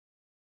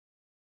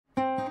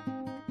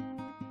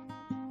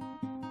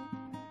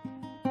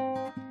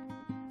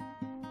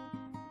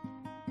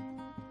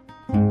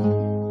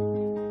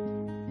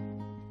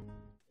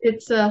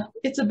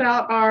It's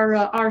about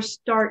our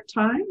start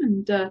time,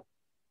 and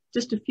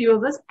just a few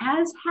of us,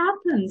 as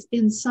happens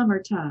in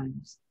summer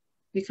times,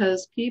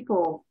 because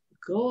people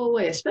go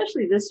away,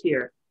 especially this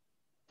year.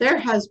 There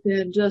has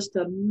been just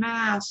a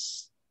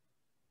mass,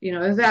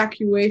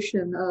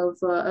 evacuation of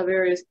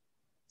areas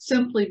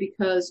simply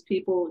because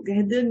people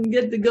didn't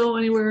get to go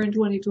anywhere in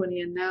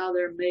 2020, and now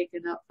they're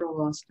making up for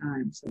lost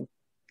time. So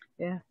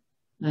yeah,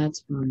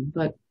 that's fine.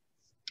 But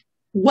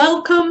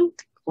welcome.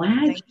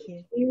 Glad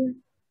you're here.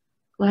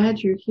 Glad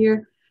you're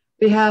here.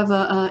 We have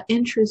a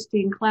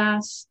interesting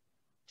class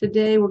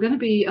today. We're going to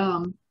be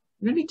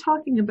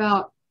talking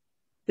about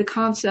the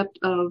concept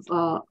of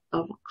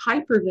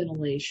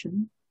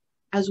hyperventilation,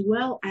 as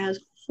well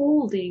as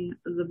holding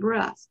the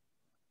breath.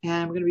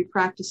 And we're going to be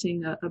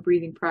practicing a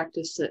breathing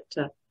practice that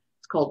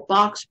it's called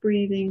box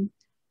breathing.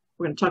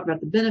 We're going to talk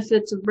about the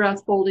benefits of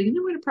breath holding, and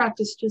then we're going to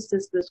practice just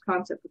this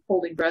concept of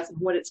holding breath and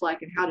what it's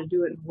like and how to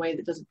do it in a way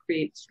that doesn't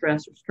create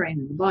stress or strain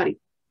in the body.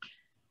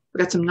 We've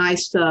got some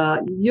nice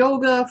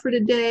yoga for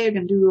today. We're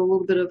going to do a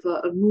little bit of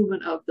a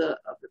movement of the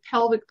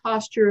pelvic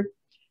posture.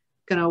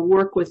 Going to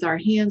work with our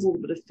hands, a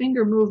little bit of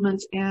finger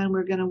movements, and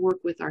we're going to work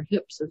with our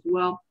hips as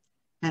well.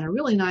 And a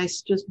really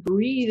nice just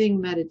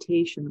breathing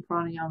meditation,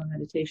 pranayama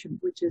meditation,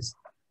 which is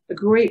a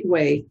great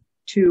way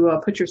to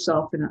put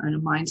yourself in a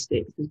mind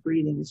state, because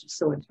breathing is just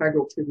so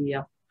integral to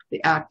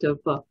the act of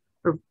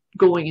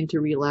going into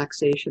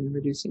relaxation and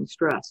reducing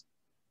stress.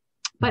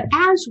 But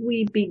as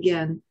we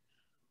begin,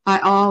 I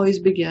always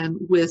begin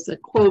with a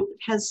quote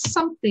that has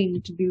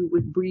something to do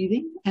with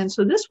breathing. And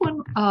so this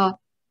one,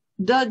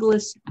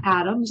 Douglas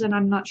Adams, and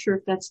I'm not sure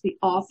if that's the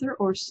author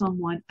or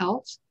someone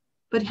else,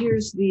 but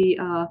here's the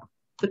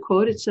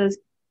quote. It says,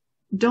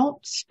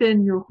 "Don't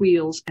spin your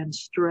wheels and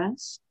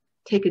stress.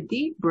 Take a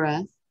deep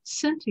breath,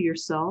 center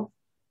yourself,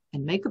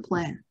 and make a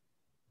plan."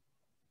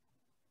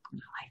 I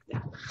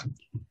like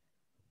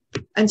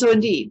that. And so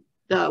indeed,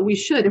 we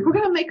should, if we're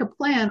going to make a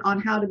plan on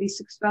how to be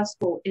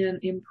successful in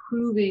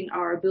improving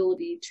our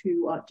ability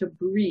to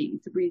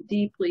breathe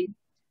deeply,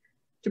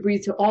 to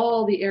breathe to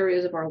all the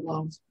areas of our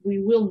lungs, we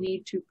will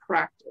need to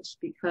practice,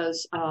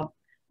 because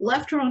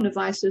left to our own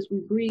devices, we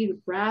breathe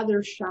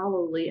rather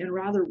shallowly and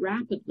rather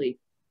rapidly.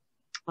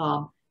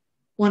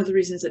 One of the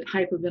reasons that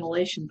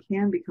hyperventilation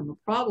can become a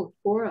problem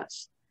for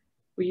us,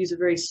 we use a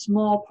very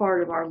small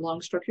part of our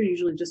lung structure,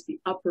 usually just the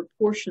upper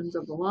portions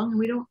of the lung, and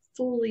we don't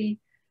fully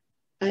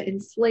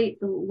inflate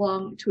the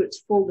lung to its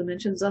full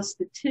dimensions. Thus,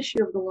 the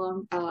tissue of the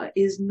lung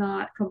is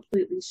not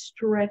completely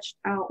stretched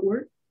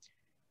outward.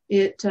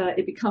 It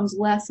becomes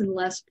less and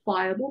less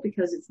pliable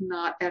because it's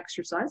not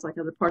exercised like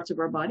other parts of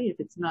our body. If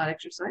it's not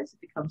exercised,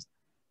 it becomes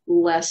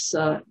less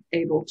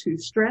able to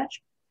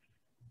stretch.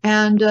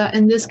 And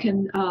this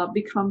can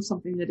become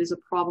something that is a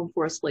problem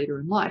for us later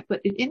in life.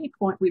 But at any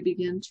point, we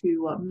begin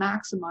to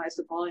maximize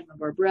the volume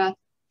of our breath.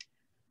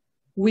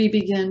 We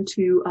begin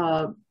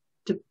to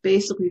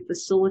basically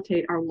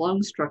facilitate our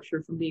lung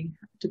structure to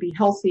be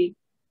healthy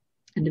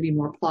and to be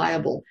more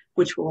pliable,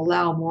 which will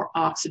allow more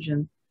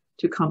oxygen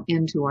to come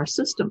into our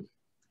system.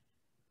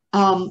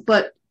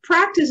 But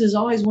practice is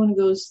always one of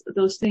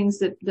those things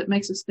that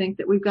makes us think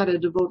that we've got to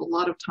devote a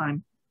lot of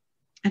time.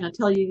 And I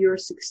tell you, you're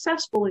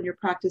successful in your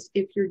practice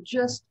if you're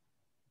just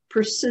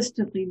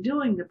persistently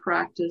doing the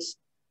practice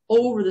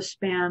over the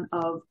span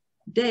of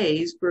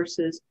days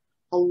versus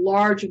a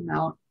large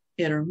amount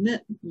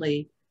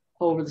intermittently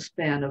over the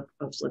span of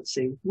let's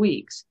say,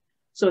 weeks.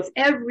 So if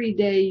every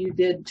day you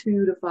did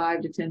 2 to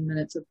 5 to 10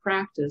 minutes of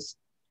practice,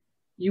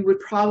 you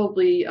would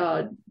probably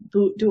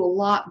do a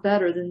lot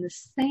better than the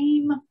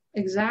same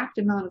exact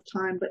amount of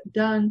time, but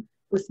done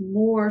with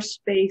more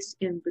space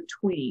in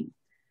between,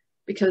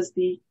 because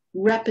the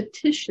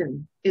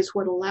repetition is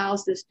what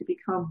allows this to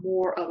become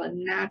more of a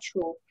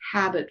natural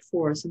habit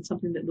for us and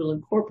something that we'll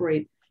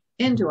incorporate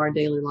into our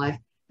daily life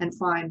and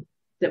find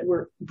that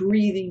we're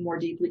breathing more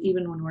deeply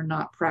even when we're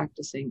not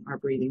practicing our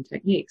breathing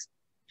techniques.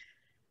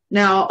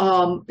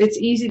 Now, it's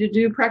easy to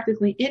do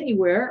practically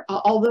anywhere,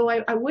 although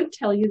I would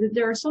tell you that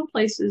there are some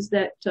places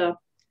that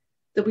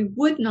we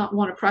would not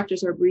want to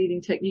practice our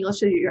breathing technique. Let's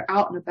say you're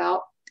out and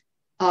about.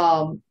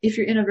 If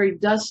you're in a very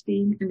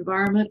dusty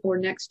environment or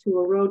next to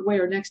a roadway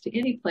or next to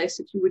any place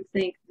that you would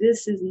think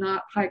this is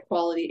not high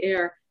quality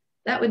air,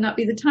 that would not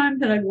be the time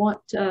that I'd want,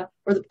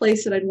 or the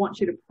place that I'd want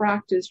you to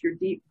practice your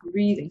deep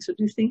breathing. So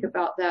do think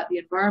about that. The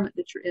environment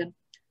that you're in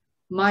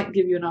might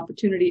give you an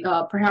opportunity.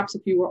 Perhaps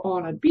if you were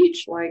on a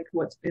beach, like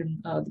what's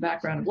in the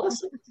background of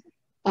Leslie,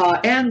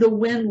 and the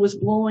wind was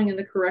blowing in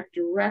the correct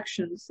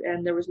directions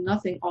and there was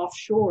nothing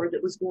offshore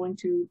that was going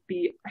to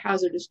be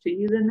hazardous to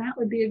you, then that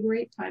would be a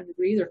great time to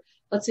breathe. Or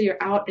let's say you're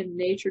out in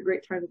nature,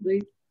 great time to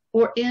breathe.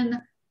 Or in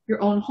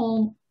your own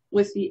home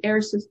with the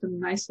air system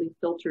nicely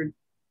filtered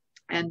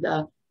and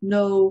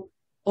no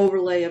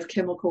overlay of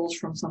chemicals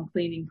from some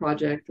cleaning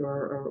project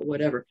or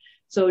whatever.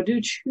 So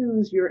do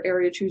choose your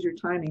area, choose your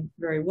timing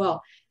very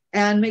well,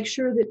 and make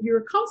sure that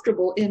you're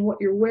comfortable in what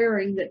you're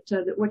wearing,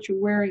 that what you're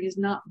wearing is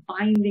not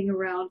binding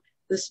around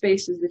the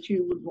spaces that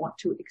you would want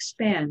to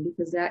expand,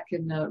 because that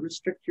can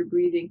restrict your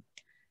breathing,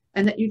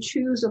 and that you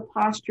choose a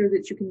posture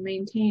that you can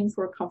maintain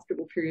for a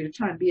comfortable period of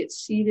time, be it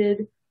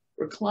seated,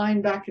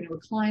 reclined back in a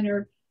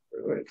recliner,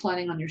 or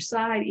reclining on your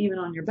side, even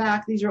on your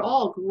back. These are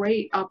all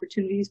great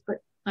opportunities,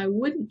 but I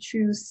wouldn't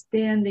choose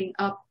standing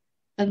up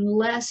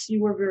unless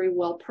you were very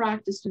well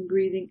practiced in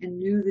breathing and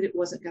knew that it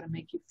wasn't going to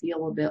make you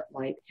feel a bit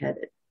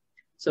lightheaded.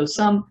 So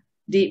some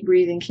deep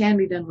breathing can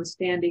be done with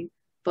standing,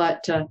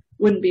 but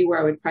wouldn't be where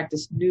I would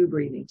practice new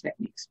breathing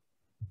techniques.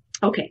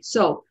 Okay,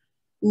 so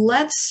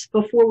let's,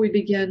 before we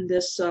begin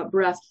this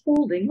breath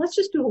holding, let's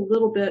just do a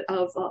little bit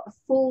of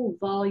full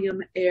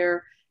volume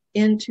air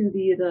into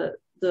the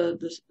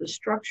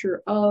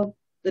structure of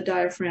the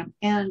diaphragm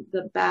and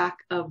the back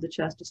of the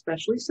chest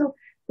especially. So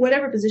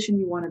whatever position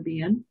you want to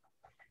be in,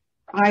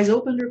 eyes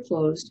opened or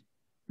closed,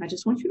 I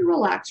just want you to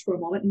relax for a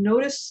moment.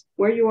 Notice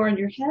where you are in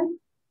your head.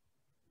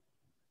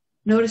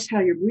 Notice how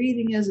your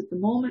breathing is at the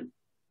moment.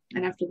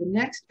 And after the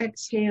next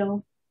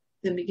exhale,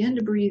 then begin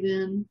to breathe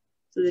in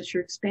so that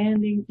you're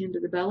expanding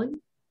into the belly.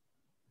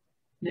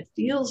 And it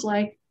feels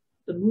like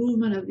the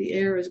movement of the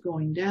air is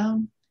going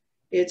down.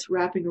 It's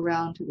wrapping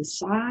around to the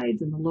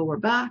sides and the lower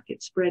back.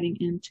 It's spreading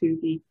into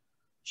the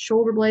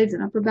shoulder blades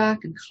and upper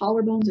back and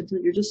collarbones until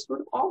you're just sort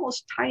of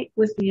almost tight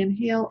with the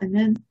inhale, and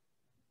then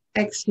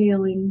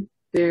exhaling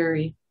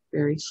very,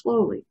 very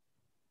slowly.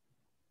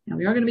 Now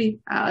we are going to be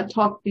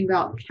talking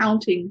about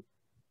counting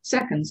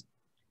seconds.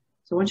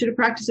 So I want you to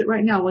practice it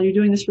right now while you're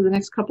doing this for the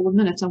next couple of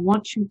minutes. I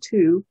want you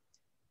to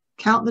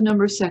count the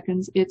number of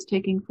seconds it's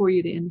taking for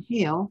you to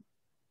inhale,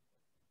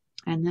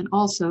 and then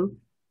also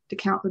to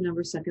count the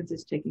number of seconds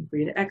it's taking for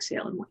you to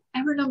exhale. And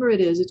whatever number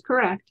it is, it's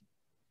correct.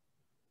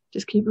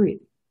 Just keep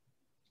breathing.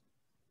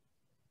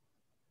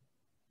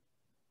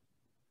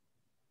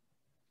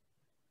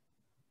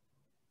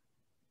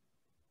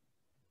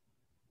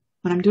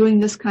 When I'm doing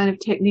this kind of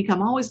technique,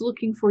 I'm always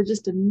looking for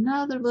just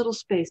another little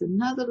space,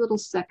 another little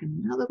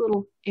second, another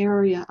little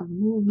area of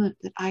movement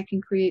that I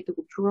can create that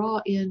will draw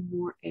in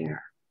more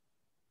air.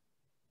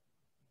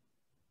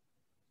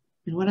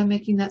 And when I'm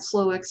making that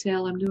slow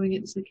exhale, I'm doing it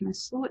and say, can I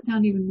slow it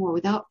down even more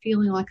without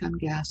feeling like I'm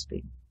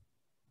gasping?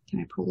 Can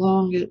I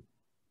prolong it?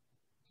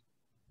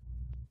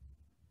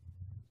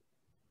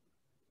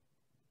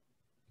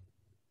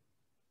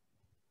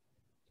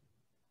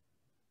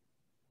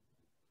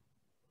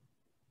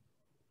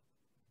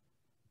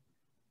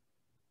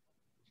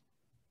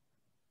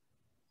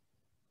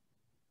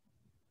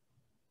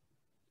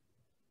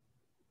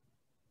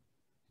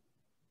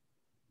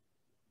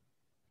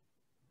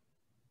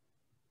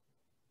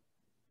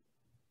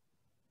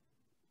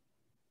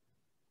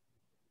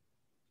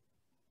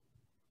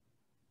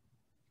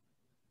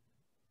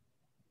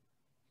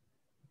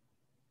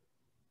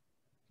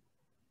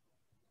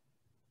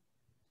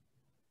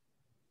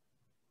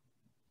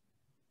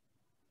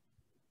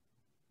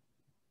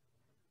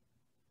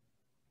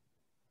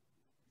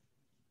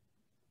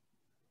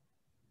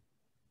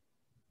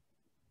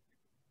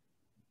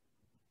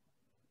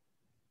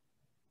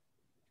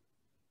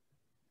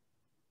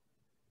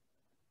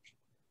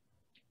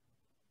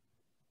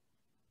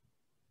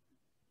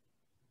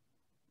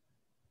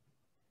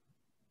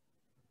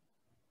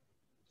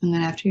 And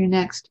then after your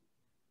next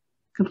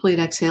complete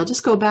exhale,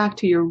 just go back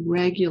to your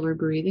regular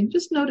breathing.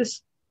 Just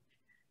notice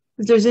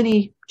if there's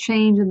any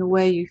change in the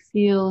way you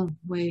feel, the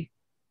way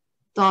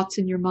thoughts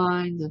in your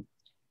mind, the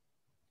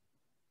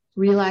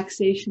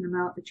relaxation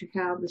amount that you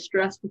have, the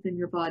stress within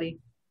your body,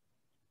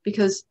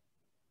 because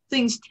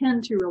things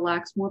tend to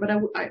relax more. But I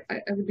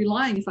would be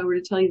lying if I were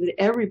to tell you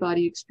that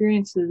everybody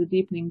experiences a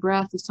deepening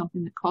breath as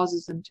something that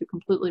causes them to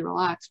completely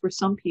relax. For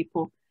some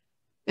people,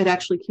 it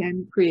actually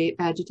can create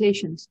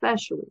agitation,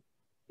 especially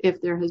if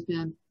there has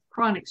been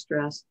chronic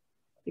stress,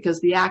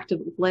 because the act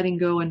of letting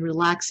go and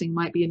relaxing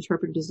might be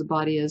interpreted as the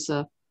body as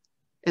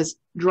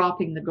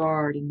dropping the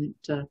guard, and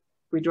that if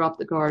we drop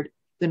the guard,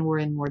 then we're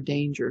in more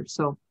danger.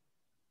 So,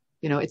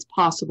 it's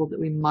possible that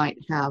we might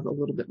have a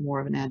little bit more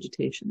of an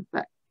agitation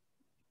effect.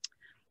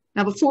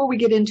 Now, before we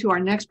get into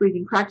our next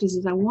breathing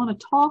practices, I want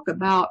to talk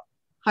about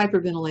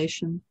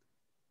hyperventilation,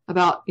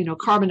 about,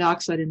 carbon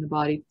dioxide in the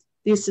body.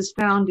 This is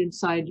found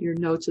inside your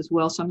notes as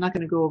well, so I'm not going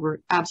to go over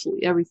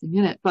absolutely everything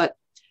in it, but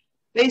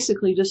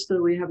basically, just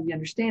so we have the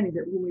understanding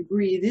that when we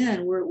breathe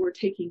in, we're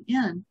taking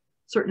in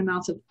certain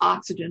amounts of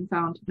oxygen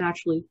found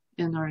naturally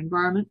in our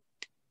environment.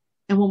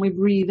 And when we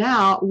breathe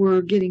out,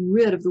 we're getting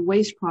rid of the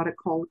waste product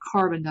called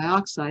carbon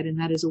dioxide, and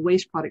that is a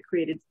waste product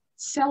created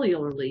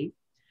cellularly,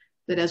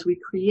 that as we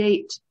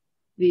create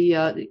we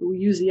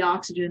use the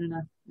oxygen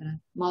and a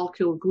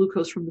molecule of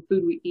glucose from the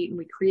food we eat, and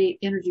we create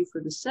energy for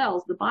the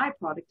cells, the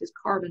byproduct is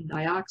carbon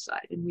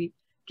dioxide, and we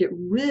get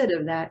rid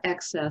of that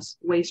excess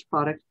waste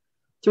product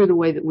through the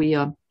way that we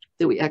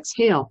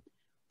exhale.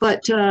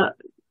 But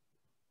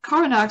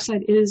carbon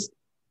dioxide is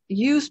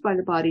used by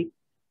the body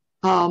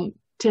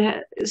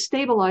to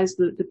stabilize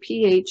the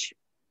pH,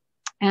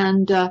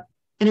 and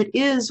it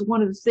is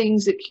one of the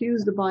things that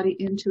cues the body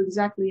into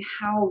exactly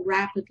how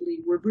rapidly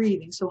we're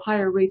breathing. So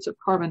higher rates of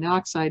carbon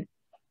dioxide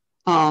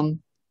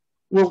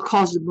will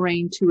cause the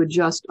brain to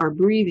adjust our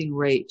breathing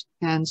rate.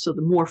 And so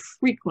the more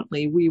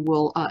frequently we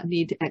will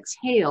need to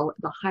exhale,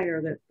 the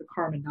higher that the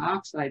carbon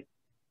dioxide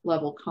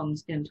level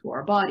comes into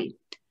our body.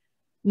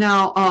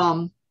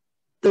 Now,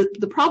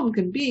 the problem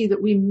can be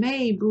that we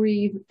may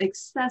breathe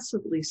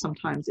excessively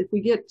sometimes. If we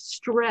get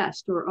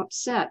stressed or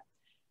upset,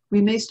 we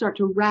may start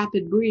to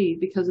rapid breathe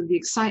because of the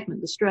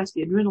excitement, the stress,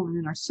 the adrenaline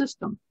in our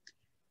system.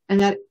 And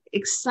that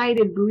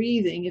excited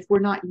breathing, if we're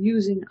not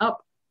using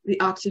up the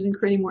oxygen,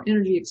 creating more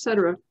energy,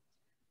 etc.,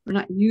 we're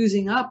not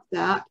using up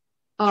that,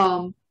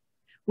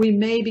 we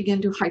may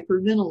begin to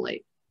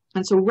hyperventilate.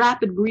 And so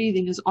rapid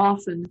breathing is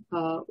often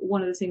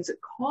one of the things that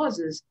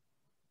causes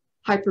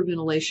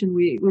hyperventilation.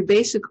 We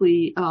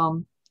basically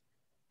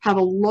have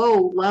a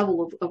low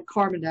level of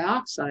carbon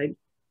dioxide,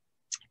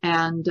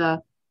 and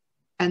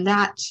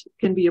that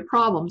can be a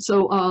problem.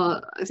 So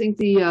I think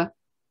the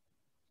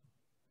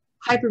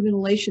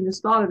hyperventilation is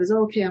thought of as,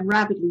 okay, I'm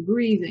rapidly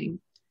breathing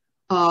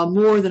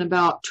more than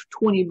about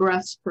 20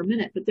 breaths per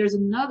minute. But there's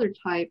another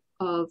type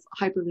of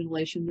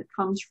hyperventilation that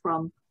comes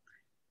from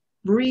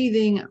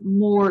breathing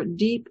more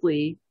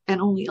deeply and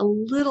only a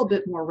little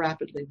bit more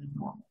rapidly than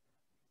normal.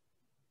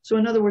 So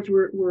in other words,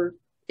 we're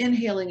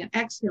inhaling and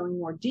exhaling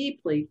more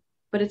deeply,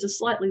 but it's a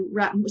slightly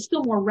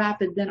still more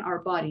rapid than our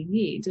body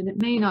needs. And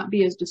it may not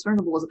be as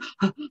discernible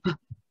as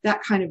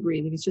that kind of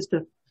breathing. It's just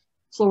a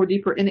slower,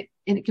 deeper, and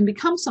it can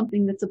become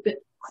something that's a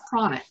bit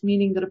chronic,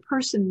 meaning that a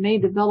person may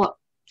develop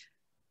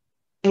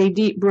a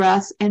deep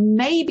breath, and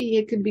maybe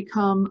it could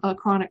become a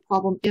chronic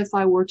problem if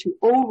I were to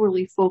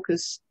overly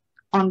focus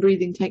on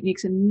breathing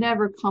techniques and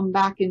never come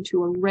back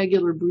into a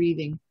regular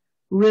breathing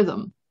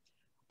rhythm.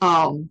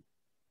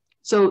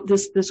 So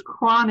this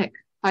chronic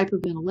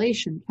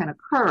hyperventilation can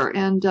occur,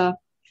 and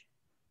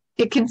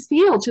it can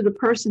feel to the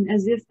person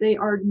as if they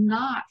are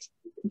not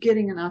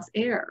getting enough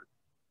air.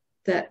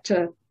 That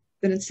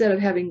instead of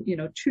having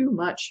too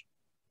much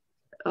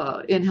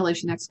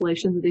inhalation,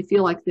 exhalation, they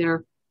feel like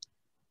they're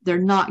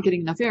not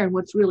getting enough air. And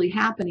what's really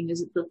happening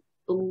is that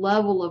the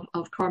level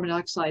of carbon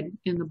dioxide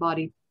in the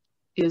body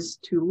is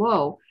too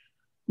low.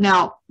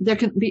 Now, there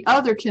can be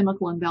other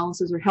chemical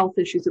imbalances or health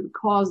issues that would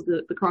cause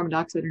the carbon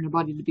dioxide in your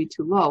body to be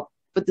too low.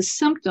 But the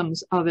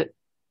symptoms of it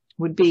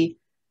would be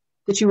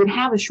that you would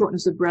have a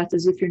shortness of breath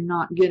as if you're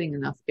not getting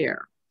enough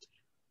air,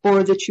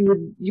 or that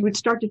you would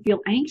start to feel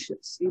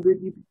anxious. You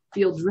would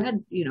feel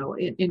dread,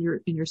 in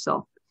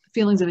yourself,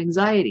 feelings of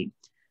anxiety.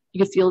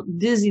 You could feel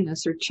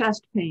dizziness or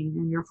chest pain,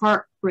 and your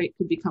heart rate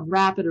could become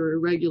rapid or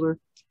irregular.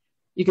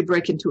 You could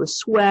break into a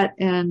sweat,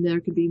 and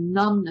there could be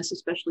numbness,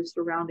 especially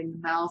surrounding the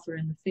mouth or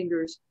in the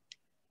fingers,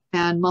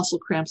 and muscle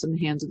cramps in the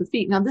hands or the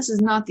feet. Now, this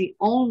is not the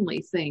only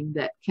thing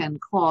that can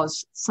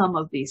cause some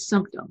of these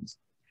symptoms.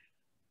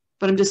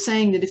 But I'm just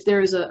saying that if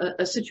there is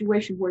a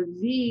situation where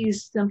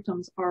these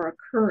symptoms are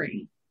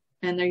occurring,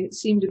 and they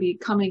seem to be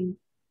coming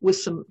with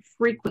some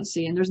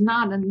frequency, and there's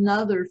not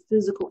another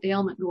physical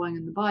ailment going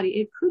in the body,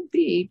 it could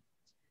be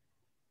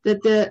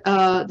that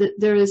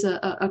there is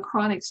a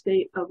chronic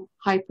state of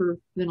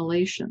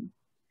hyperventilation.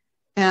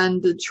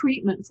 And the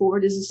treatment for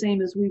it is the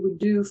same as we would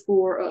do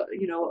for a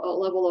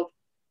level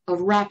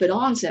of rapid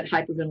onset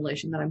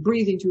hyperventilation, that I'm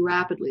breathing too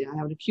rapidly. I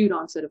have an acute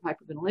onset of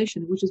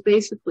hyperventilation, which is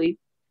basically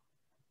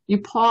you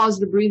pause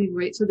the breathing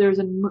rate so there's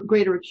a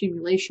greater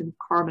accumulation of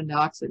carbon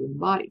dioxide in the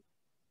body.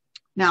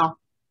 Now,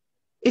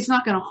 it's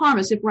not going to harm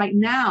us if right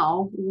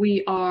now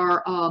we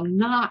are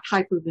not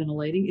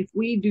hyperventilating. If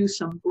we do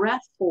some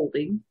breath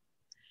holding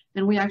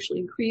and we actually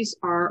increase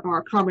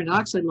our carbon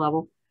dioxide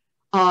level,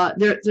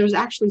 there's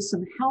actually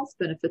some health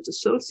benefits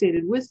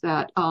associated with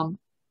that.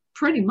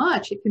 Pretty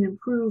much it can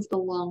improve the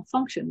lung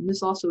function.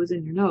 This also is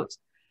in your notes.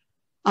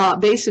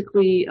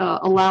 Basically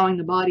allowing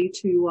the body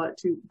to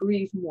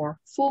breathe more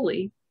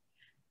fully,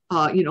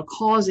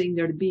 causing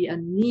there to be a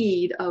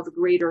need of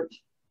greater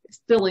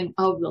filling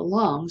of the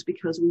lungs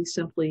because we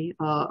simply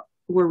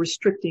were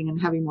restricting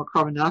and having more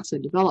carbon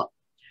dioxide develop.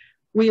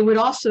 We would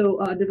also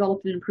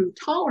develop an improved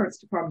tolerance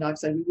to carbon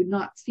dioxide. We would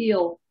not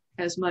feel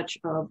as much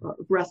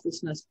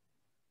breathlessness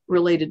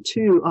related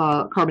to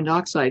carbon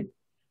dioxide.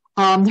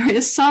 There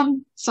is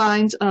some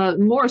signs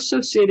more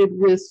associated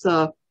with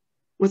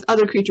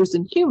other creatures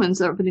than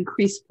humans of an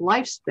increased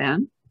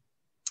lifespan.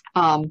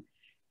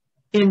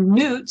 In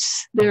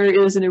newts, there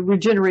is a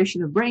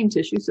regeneration of brain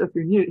tissue. So if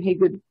you're newt, hey,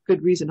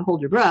 good reason to hold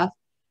your breath.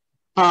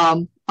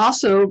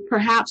 Also,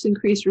 perhaps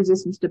increased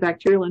resistance to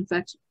bacterial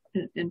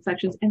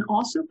infections, and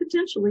also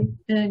potentially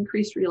an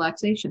increased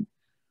relaxation.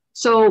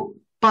 So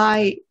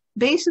by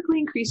basically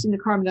increasing the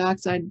carbon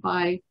dioxide,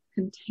 by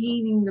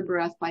containing the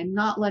breath, by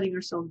not letting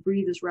ourselves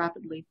breathe as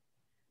rapidly,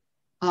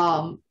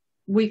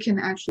 we can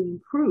actually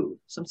improve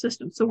some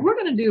systems. So we're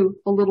going to do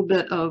a little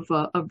bit of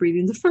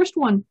breathing. The first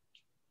one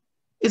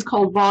is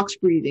called box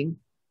breathing.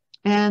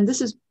 And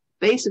this is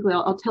basically,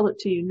 I'll tell it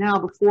to you now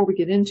before we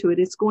get into it.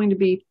 It's going to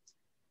be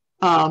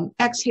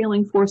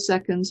exhaling 4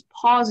 seconds,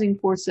 pausing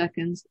 4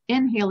 seconds,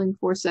 inhaling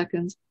 4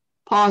 seconds,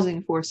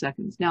 pausing 4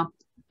 seconds. Now,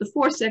 the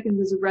 4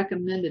 seconds is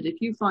recommended. If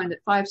you find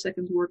that 5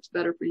 seconds works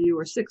better for you,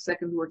 or 6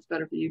 seconds works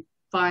better for you,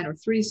 fine, or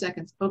 3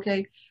 seconds,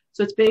 okay?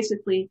 So it's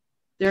basically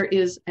there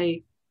is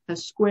a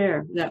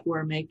square that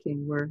we're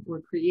making. We're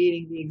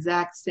creating the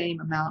exact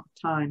same amount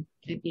of time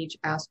in each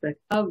aspect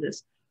of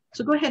this.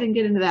 So go ahead and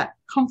get into that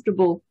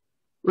comfortable,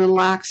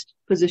 relaxed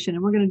position.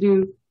 And we're going to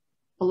do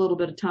a little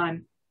bit of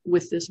time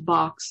with this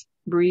box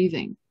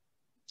breathing.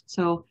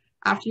 So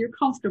after you're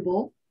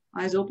comfortable,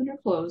 eyes open or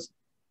closed,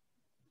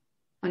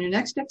 on your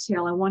next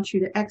exhale, I want you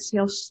to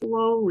exhale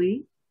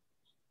slowly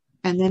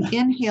and then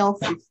inhale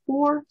for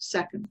 4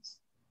 seconds.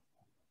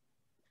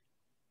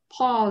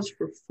 Pause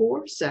for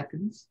 4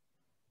 seconds.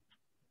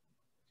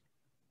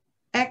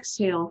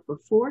 Exhale for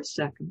 4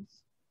 seconds.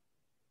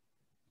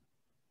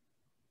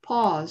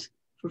 Pause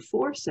for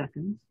 4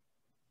 seconds.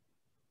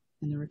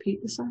 And then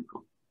repeat the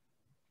cycle.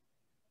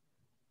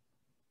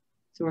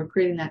 So we're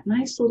creating that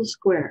nice little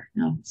square.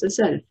 Now, as I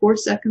said, if 4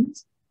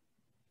 seconds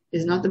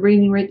is not the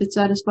breathing rate that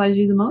satisfies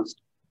you the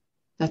most,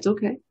 that's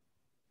okay.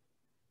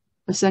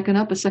 A second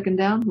up, a second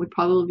down would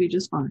probably be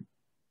just fine.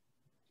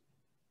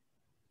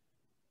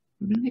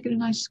 We're going to make it a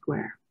nice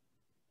square.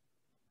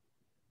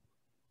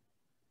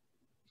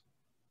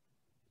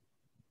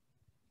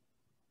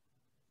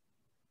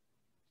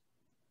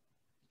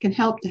 It can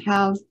help to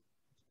have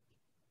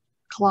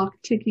clock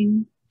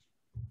ticking.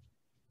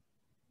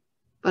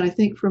 But I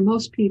think for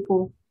most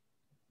people,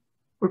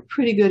 we're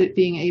pretty good at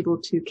being able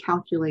to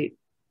calculate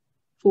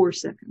 4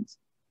 seconds.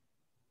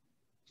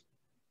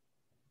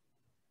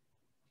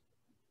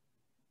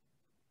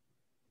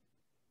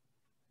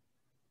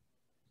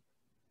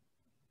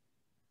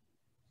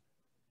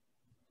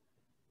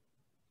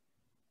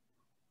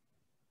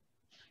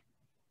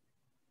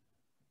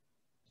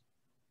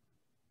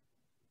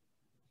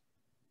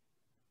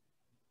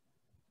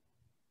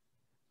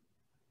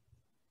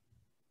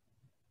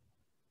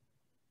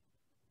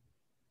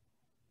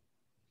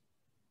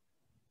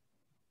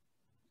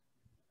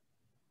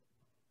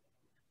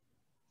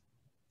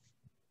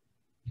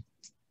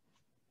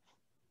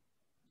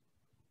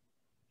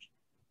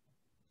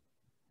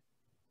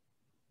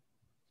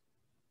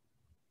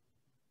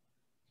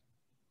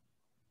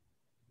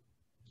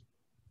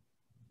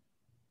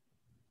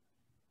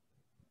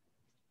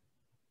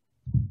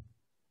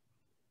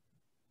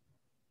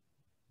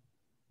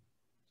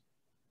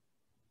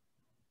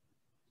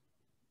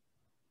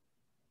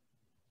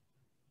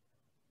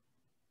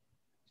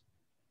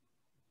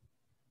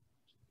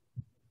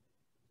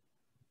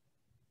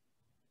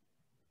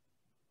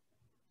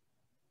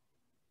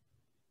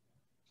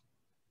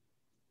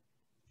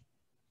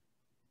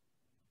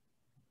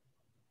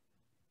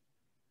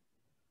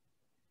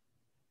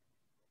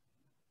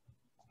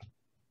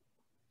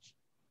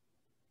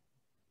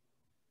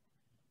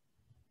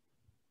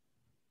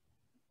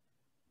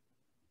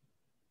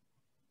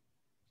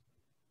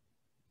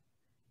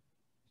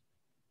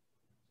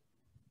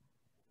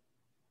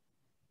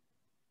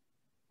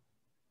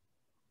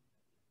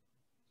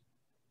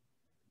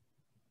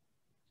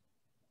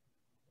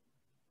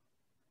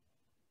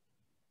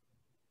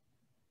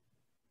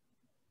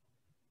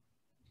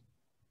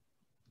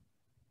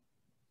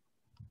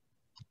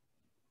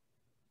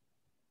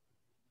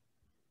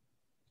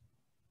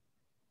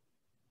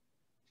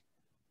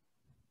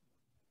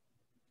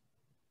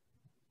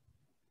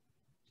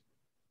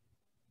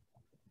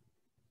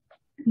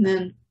 And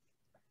then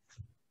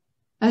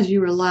as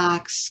you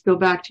relax, go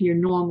back to your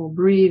normal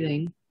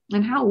breathing.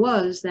 And how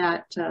was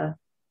that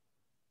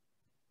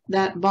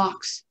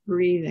box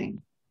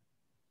breathing?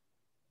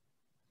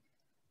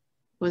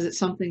 Was it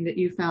something that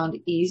you found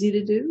easy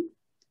to do?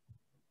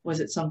 Was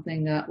it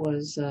something that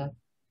was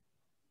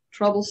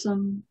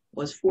troublesome?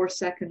 Was 4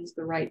 seconds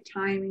the right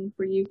timing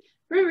for you?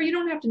 Remember, you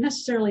don't have to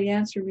necessarily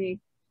answer me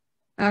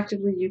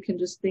actively. You can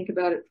just think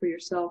about it for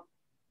yourself.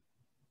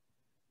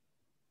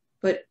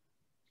 But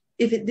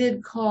if it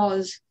did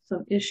cause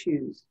some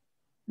issues,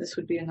 this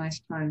would be a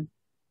nice time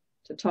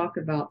to talk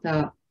about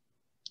that.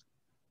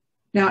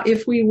 Now,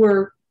 if we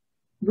were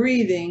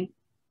breathing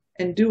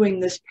and doing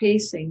this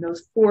pacing,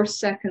 those 4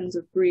 seconds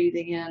of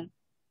breathing in,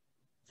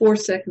 4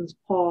 seconds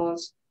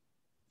pause,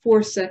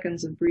 4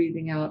 seconds of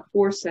breathing out,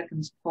 4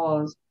 seconds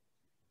pause,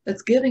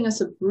 that's giving us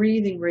a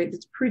breathing rate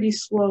that's pretty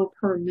slow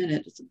per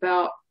minute. It's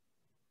about,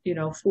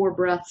 4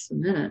 breaths a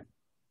minute.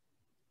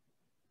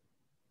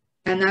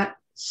 And that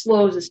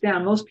slows us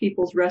down. Most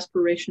people's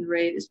respiration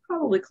rate is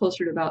probably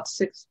closer to about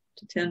 6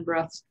 to 10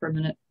 breaths per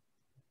minute.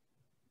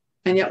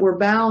 And yet we're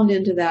bound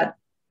into that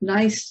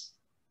nice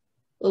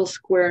little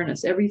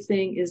squareness.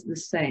 Everything is the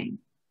same.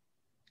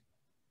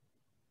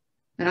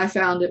 And I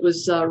found it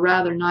was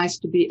rather nice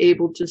to be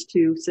able just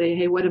to say,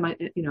 hey, what am I,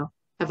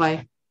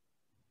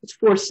 it's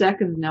 4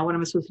 seconds now. What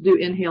am I supposed to do?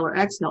 Inhale or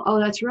exhale? Oh,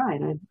 that's right.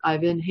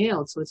 I've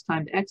inhaled, so it's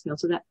time to exhale.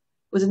 So that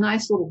was a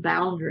nice little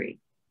boundary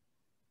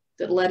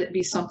that let it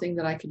be something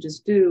that I could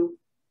just do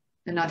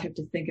and not have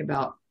to think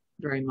about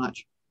very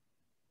much.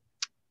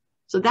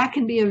 So that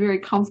can be a very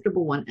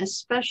comfortable one,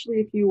 especially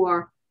if you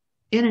are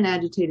in an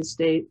agitated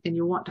state and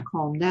you want to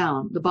calm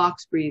down. The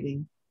box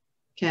breathing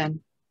can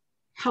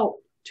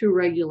help to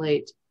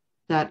regulate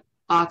that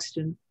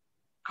oxygen,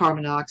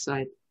 carbon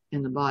dioxide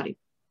in the body.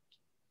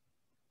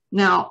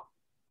 Now,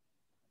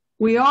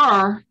 we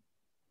are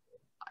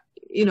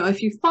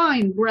if you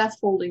find breath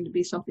holding to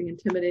be something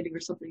intimidating or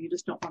something you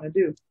just don't want to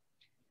do,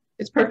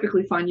 it's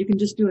perfectly fine. You can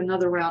just do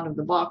another round of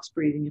the box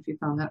breathing if you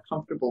found that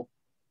comfortable.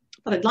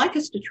 But I'd like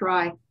us to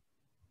try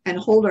and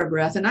hold our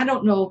breath. And I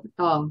don't know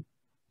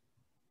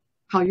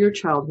how your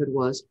childhood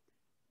was,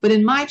 but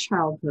in my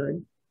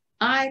childhood,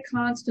 I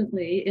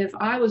constantly, if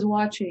I was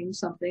watching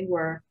something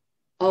where,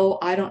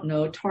 I don't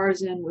know,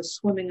 Tarzan was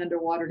swimming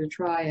underwater to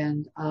try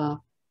and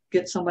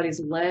get somebody's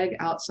leg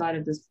outside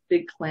of this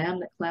big clam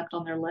that clamped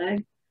on their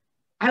leg,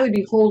 I would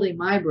be holding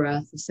my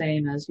breath the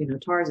same as,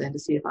 Tarzan, to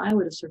see if I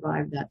would have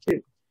survived that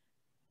too.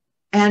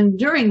 And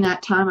during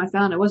that time, I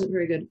found I wasn't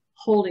very good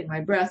holding my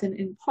breath. And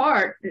in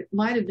part, it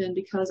might have been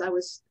because I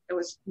was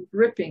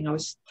gripping, I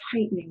was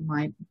tightening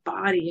my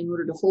body in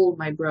order to hold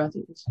my breath.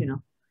 It was,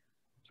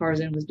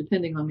 Tarzan was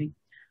depending on me.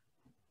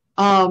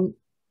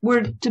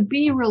 We're to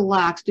be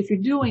relaxed. If you're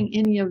doing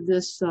any of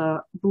this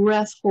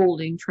breath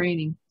holding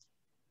training,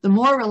 the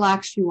more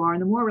relaxed you are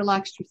and the more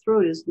relaxed your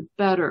throat is, the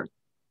better.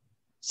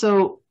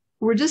 So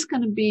we're just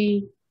going to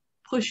be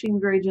pushing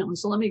very gently.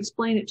 So let me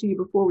explain it to you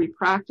before we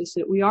practice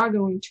it. We are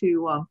going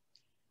to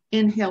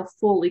inhale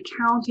fully,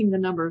 counting the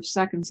number of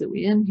seconds that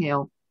we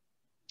inhale.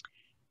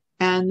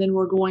 And then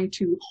we're going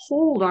to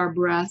hold our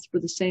breath for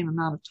the same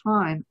amount of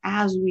time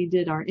as we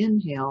did our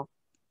inhale.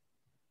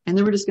 And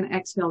then we're just going to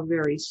exhale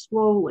very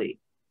slowly.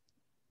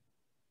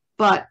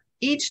 But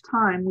each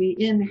time we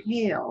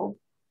inhale,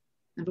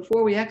 and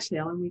before we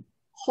exhale, and we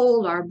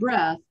hold our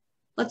breath,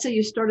 let's say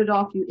you started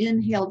off, you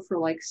inhaled for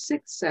like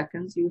 6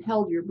 seconds, you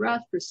held your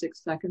breath for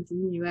 6 seconds,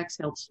 and then you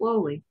exhaled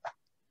slowly.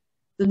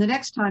 Then the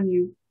next time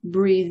you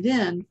breathed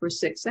in for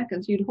 6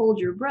 seconds, you'd hold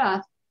your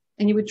breath,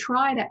 and you would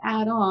try to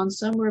add on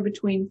somewhere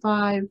between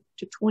 5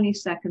 to 20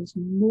 seconds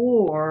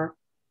more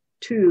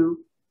to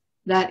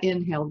that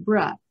inhaled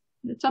breath.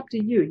 It's up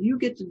to you. You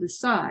get to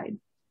decide.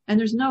 And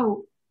there's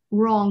no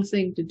wrong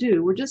thing to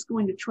do. We're just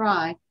going to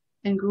try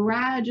and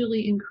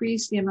gradually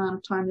increase the amount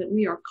of time that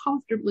we are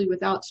comfortably,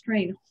 without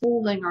strain,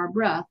 holding our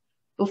breath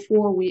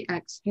before we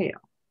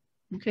exhale.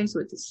 Okay, so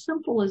it's as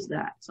simple as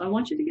that. So I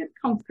want you to get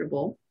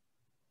comfortable.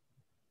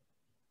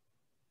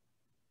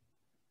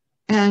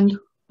 And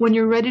when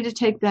you're ready to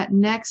take that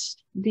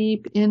next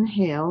deep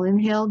inhale,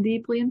 inhale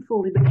deeply and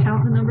fully, but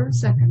count the number of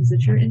seconds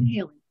that you're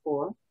inhaling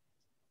for.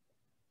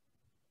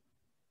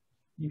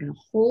 You're going to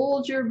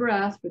hold your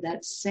breath for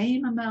that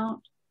same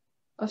amount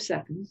of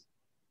seconds.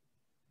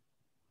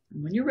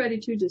 And when you're ready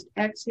to, just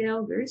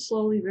exhale very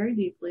slowly, very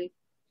deeply.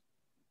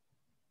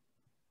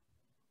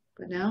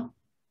 But now,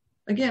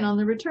 again, on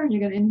the return, you're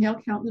going to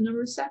inhale, count the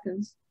number of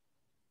seconds,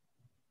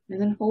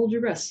 and then hold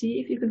your breath. See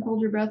if you can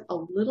hold your breath a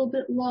little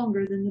bit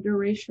longer than the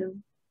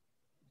duration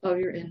of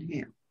your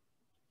inhale.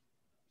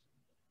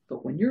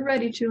 But when you're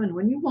ready to, and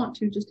when you want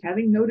to, just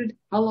having noted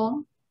how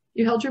long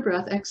you held your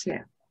breath,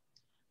 exhale.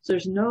 So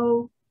there's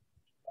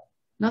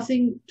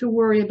nothing to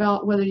worry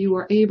about whether you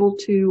are able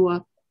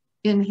to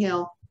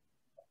inhale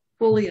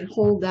fully and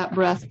hold that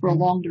breath for a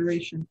long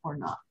duration or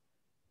not.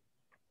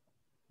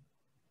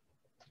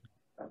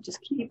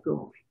 Just keep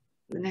going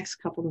for the next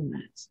couple of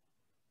minutes.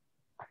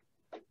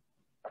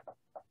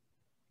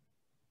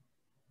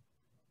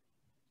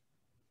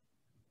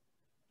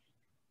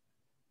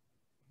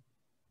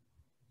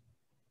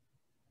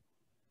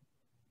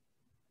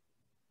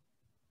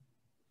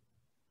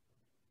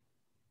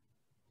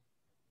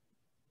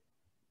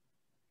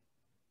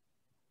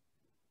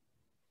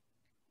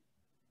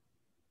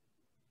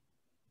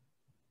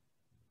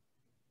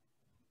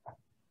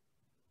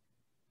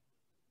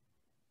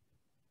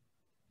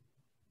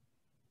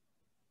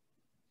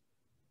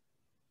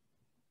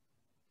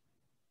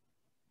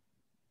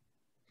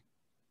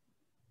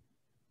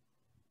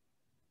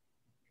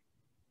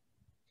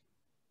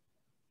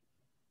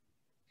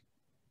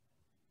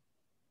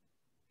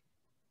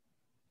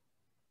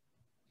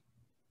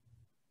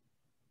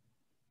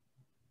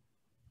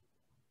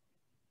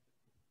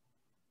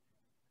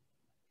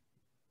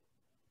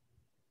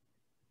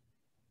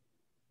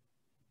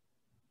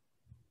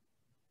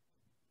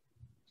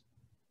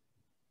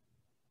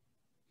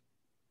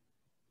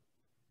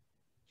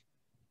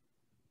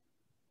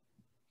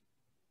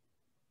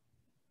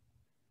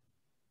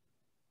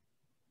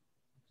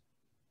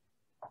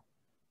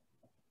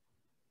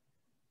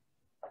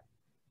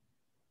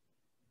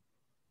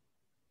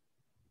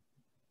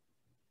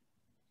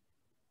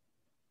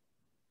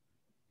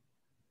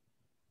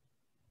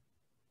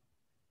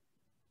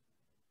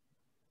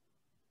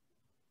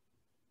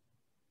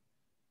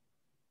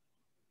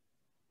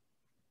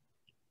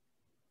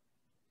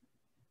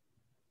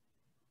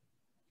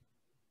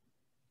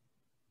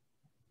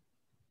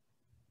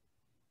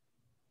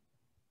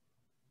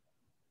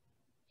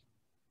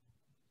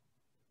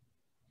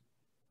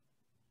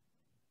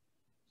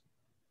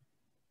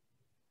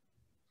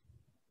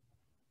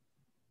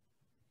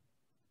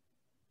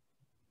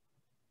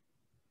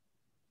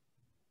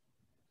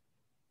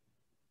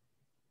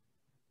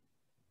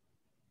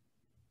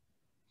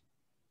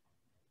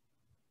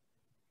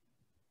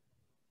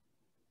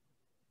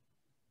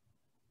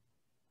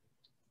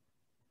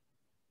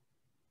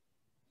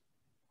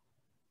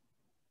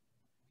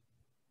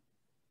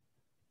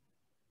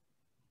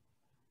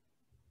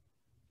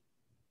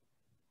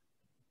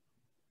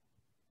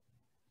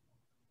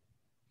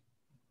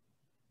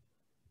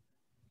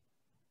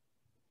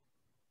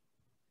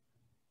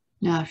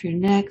 Now, if your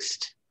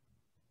next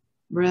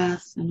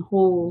breath and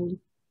hold,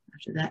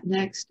 after that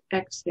next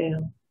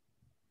exhale,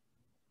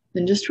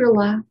 then just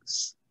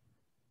relax.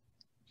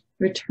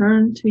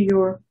 Return to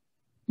your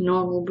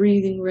normal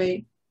breathing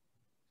rate,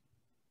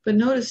 but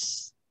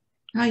notice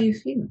how you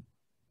feel.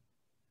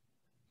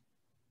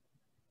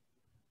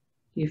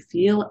 Do you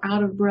feel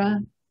out of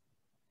breath?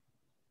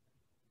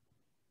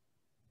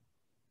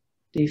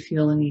 Do you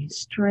feel any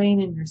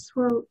strain in your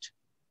throat?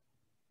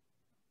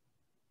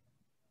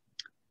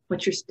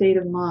 What's your state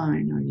of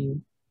mind? Are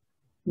you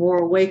more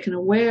awake and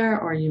aware?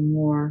 Are you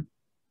more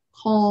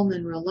calm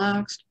and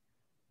relaxed?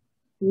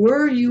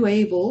 Were you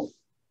able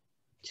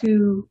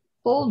to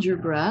hold your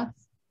breath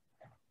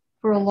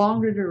for a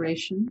longer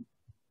duration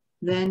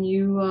than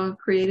you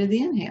created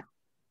the inhale?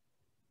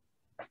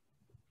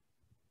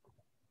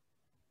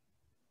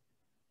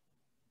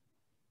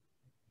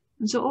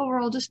 And so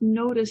overall, just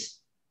notice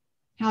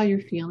how you're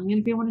feeling.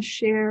 And if you want to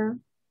share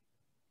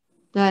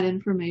that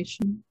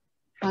information,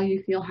 how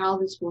you feel, how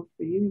this worked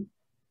for you,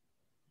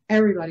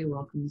 everybody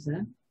welcomes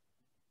that.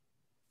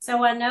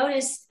 So I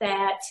noticed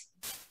that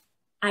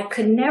I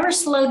could never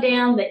slow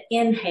down the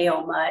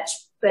inhale much,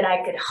 but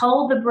I could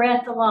hold the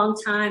breath a long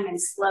time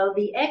and slow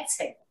the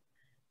exhale.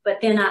 But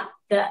then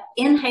the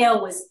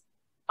inhale was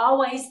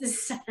always the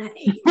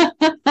same.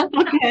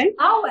 Okay.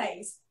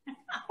 Always.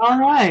 All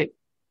right.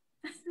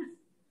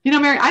 You know,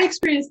 Mary, I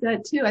experienced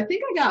that too. I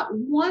think I got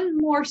one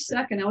more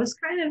second. I was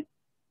kind of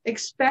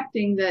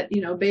expecting that,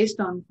 based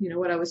on,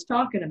 what I was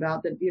talking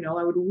about, that,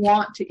 I would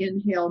want to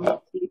inhale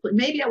more deeply.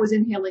 Maybe I was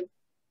inhaling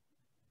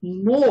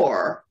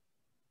more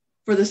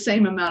for the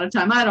same amount of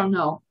time. I don't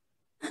know.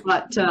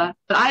 But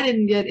I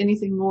didn't get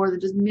anything more than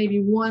just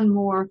maybe one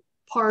more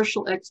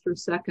partial extra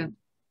second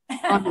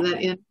onto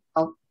that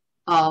inhale.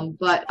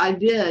 But I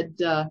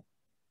did,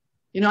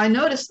 I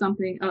noticed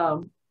something.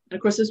 And of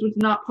course, this was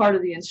not part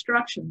of the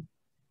instruction.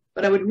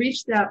 But I would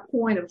reach that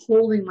point of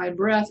holding my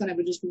breath and I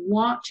would just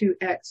want to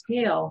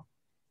exhale.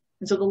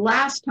 And so the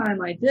last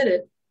time I did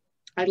it,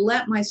 I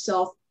let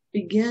myself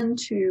begin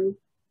to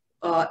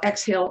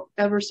exhale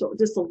ever so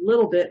just a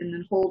little bit and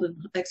then hold and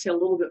exhale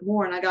a little bit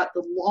more. And I got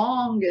the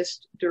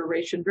longest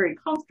duration very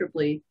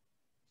comfortably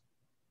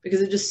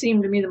because it just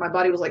seemed to me that my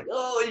body was like,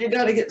 oh, you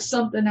got to get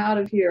something out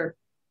of here.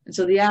 And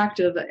so the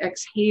act of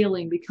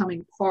exhaling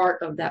becoming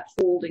part of that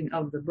holding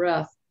of the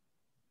breath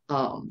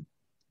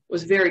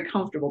was very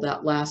comfortable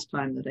that last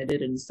time that I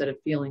did it, instead of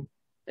feeling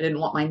I didn't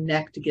want my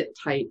neck to get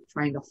tight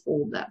trying to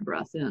hold that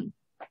breath in.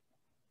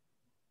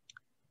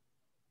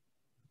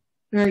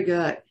 Very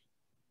good.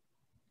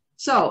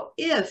 So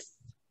if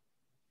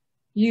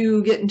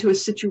you get into a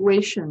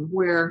situation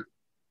where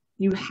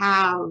you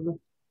have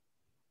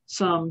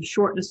some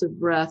shortness of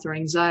breath or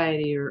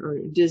anxiety or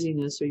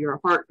dizziness or your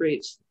heart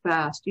rate's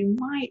fast, you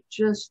might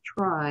just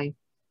try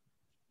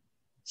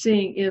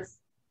seeing if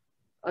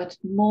a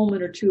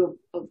moment or two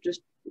of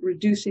just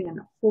reducing and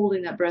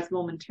holding that breath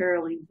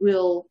momentarily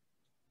will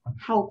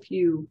help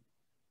you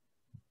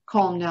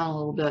calm down a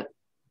little bit.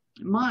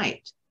 It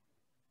might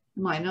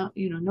not,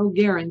 no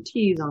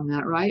guarantees on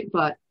that, right?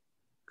 But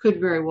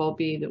could very well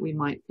be that we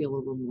might feel a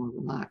little more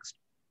relaxed.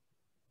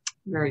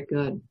 Very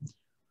good.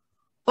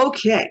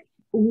 Okay,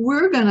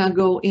 we're going to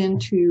go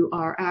into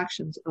our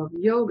actions of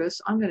yoga.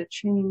 So I'm going to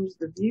change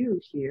the view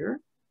here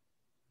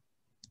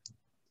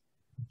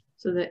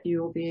so that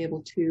you'll be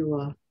able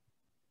to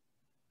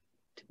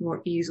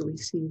more easily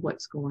see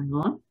what's going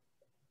on.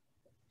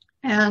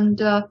 And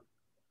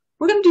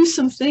we're going to do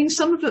some things.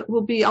 Some of it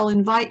will be, I'll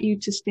invite you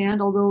to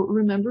stand, although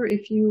remember,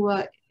 if you,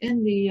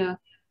 in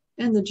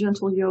the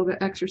gentle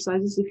yoga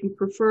exercises, if you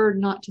prefer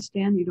not to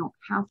stand, you don't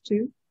have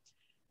to.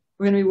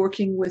 We're going to be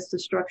working with the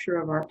structure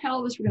of our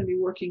pelvis. We're going to be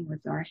working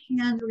with our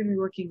hands. We're going to be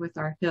working with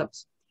our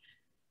hips.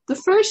 The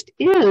first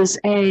is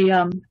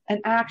an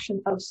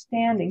action of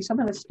standing. So I'm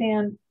going to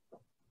stand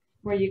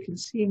where you can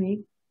see me.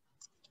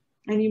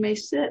 And you may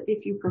sit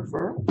if you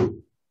prefer.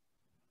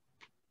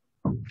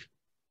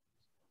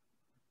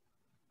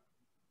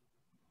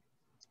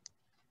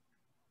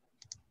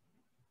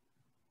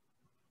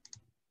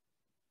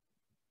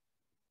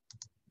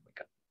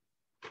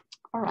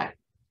 All right.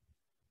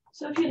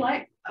 So if you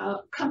like,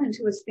 come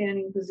into a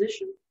standing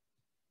position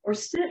or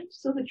sit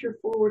so that you're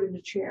forward in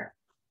the chair.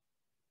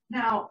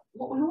 Now,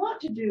 what we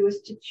want to do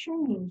is to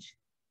change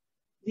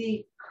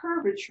the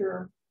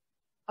curvature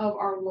of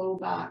our low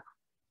back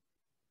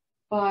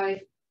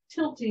by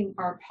tilting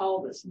our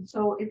pelvis. And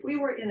so if we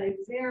were in a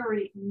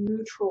very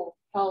neutral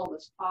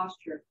pelvis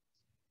posture,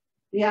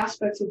 the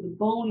aspects of the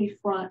bony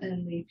front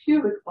and the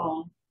pubic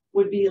bone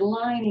would be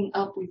lining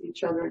up with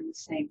each other in the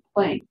same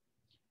plane.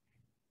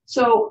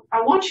 So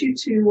I want you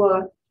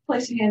to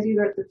place your hands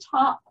either at the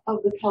top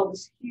of the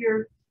pelvis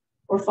here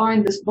or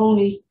find this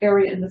bony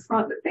area in the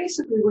front. But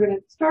basically, we're going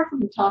to start from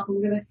the top and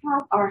we're going to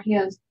have our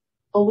hands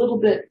a little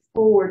bit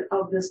forward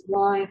of this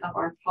line of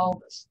our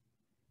pelvis,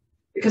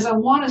 because I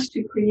want us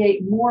to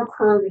create more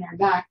curve in our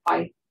back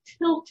by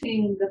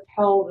tilting the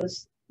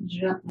pelvis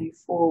gently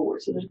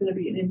forward. So there's going to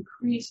be an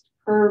increased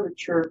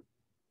curvature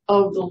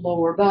of the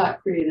lower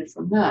back created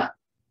from that.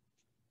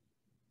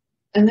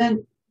 And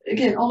then,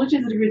 again, only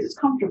to the degree that's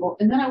comfortable.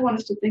 And then I want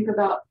us to think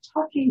about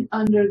tucking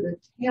under the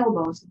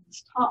tailbone. So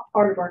this top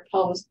part of our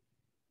pelvis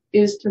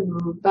is to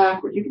move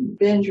backward. You can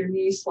bend your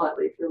knees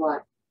slightly if you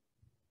like.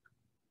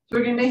 So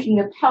we're going to be making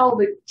a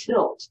pelvic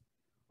tilt.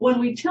 When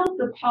we tilt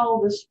the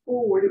pelvis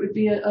forward, it would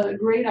be a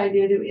great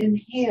idea to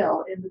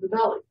inhale into the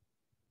belly.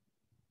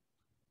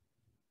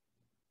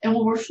 And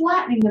when we're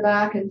flattening the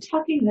back and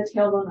tucking the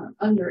tailbone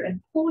under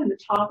and pulling the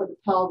top of the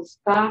pelvis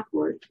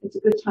backward, it's a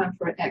good time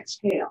for an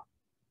exhale.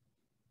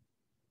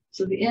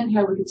 So the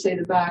inhale, we could say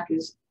the back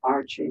is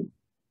arching,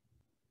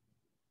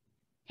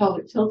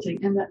 pelvic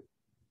tilting, and the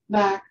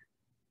back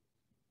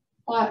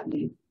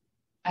flattening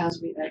as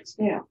we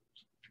exhale.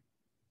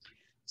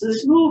 So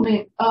this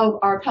movement of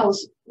our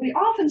pelvis, we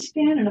often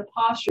stand in a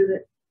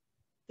posture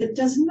that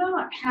does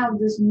not have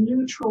this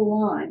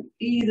neutral line,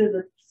 either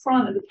the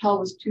front of the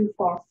pelvis too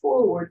far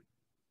forward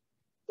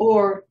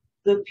or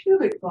the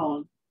pubic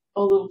bone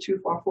a little too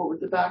far forward,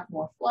 the back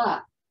more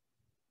flat.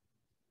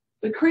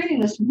 But creating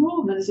this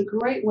movement is a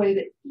great way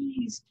to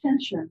ease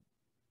tension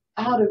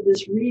out of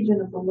this region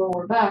of the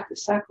lower back, the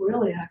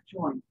sacroiliac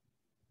joint.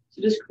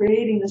 So just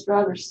creating this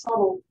rather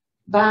subtle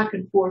back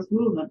and forth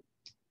movement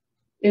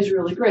is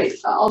really great.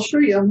 I'll show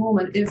you a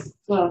moment if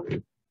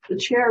the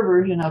chair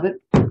version of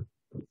it.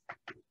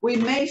 We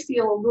may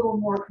feel a little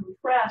more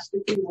compressed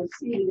if we were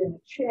seated in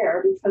a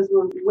chair because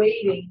we're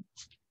weighting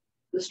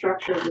the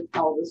structure of the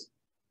pelvis.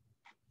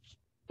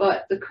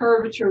 But the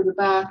curvature of the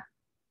back,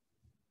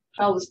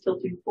 pelvis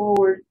tilting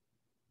forward,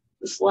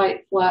 the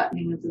slight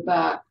flattening of the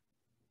back.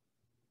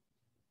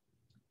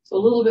 So a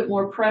little bit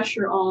more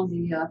pressure on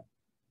the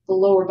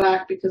lower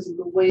back because of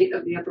the weight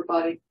of the upper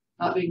body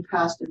not being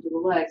passed into the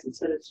legs.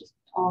 Instead, it's just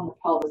on the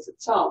pelvis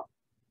itself.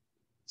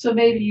 So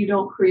maybe you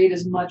don't create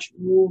as much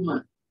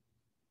movement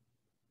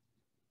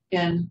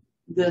in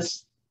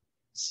this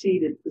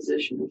seated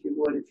position as you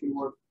would if you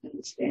were in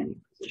the standing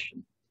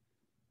position.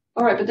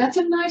 All right, but that's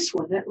a nice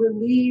one. That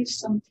relieves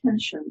some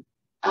tension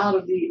out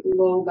of the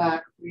low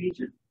back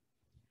region.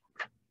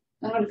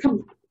 I'm going to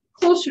come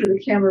closer to the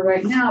camera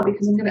right now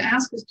because I'm going to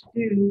ask us to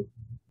do,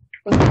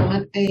 for the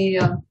moment, a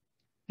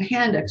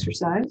hand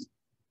exercise.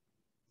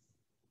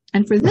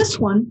 And for this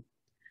one,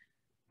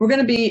 we're going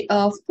to be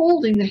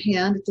folding the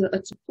hand.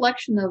 It's a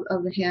flexion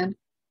of the hand.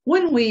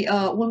 When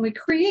we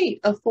create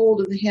a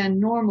fold of the hand,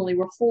 normally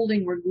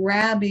we're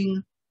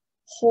grabbing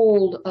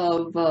hold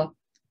of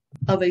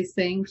a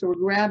thing. So we're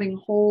grabbing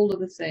hold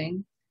of a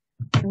thing,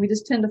 and we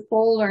just tend to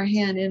fold our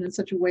hand in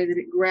such a way that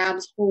it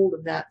grabs hold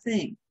of that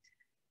thing.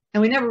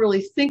 And we never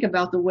really think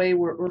about the way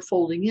we're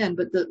folding in,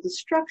 but the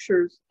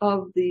structures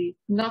of the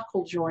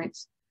knuckle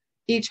joints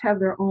each have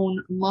their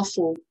own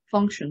muscle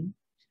function.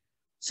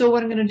 So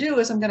what I'm going to do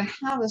is I'm going to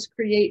have us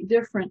create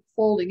different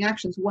folding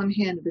actions, one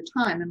hand at a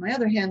time, and my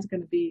other hand's going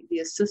to be the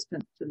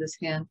assistant to this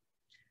hand.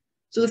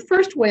 So the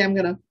first way I'm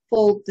going to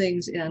fold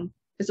things in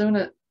is I'm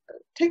going to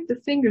take the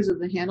fingers of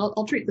the hand.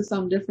 I'll treat the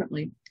thumb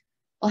differently.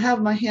 I'll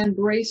have my hand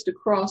braced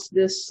across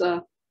this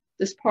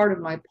part of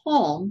my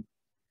palm,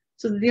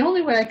 so that the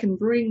only way I can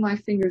bring my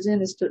fingers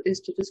in is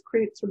to just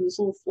create sort of this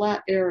little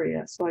flat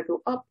area. So I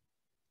go up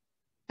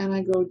and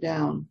I go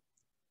down,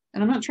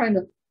 and I'm not trying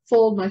to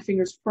fold my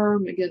fingers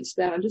firm against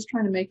that. I'm just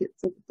trying to make it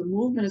so that the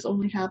movement is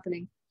only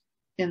happening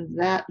in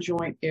that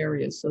joint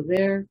area. So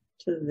there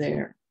to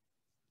there.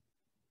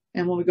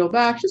 And when we go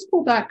back, just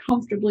pull back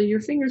comfortably.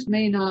 Your fingers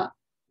may not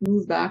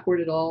move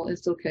backward at all.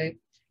 It's okay.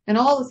 And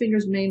all the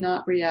fingers may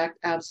not react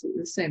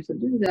absolutely the same. So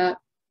do that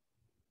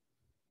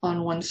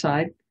on one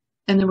side.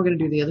 And then we're going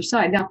to do the other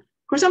side. Now,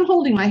 of course, I'm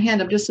holding my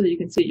hand up just so that you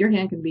can see. Your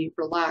hand can be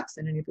relaxed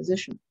in any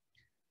position.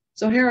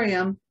 So here I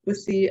am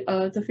with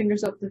the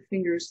fingers up, the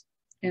fingers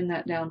in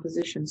that down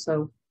position.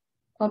 So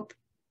up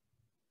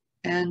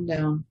and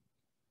down.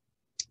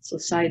 So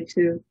side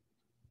two.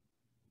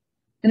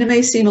 And it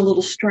may seem a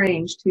little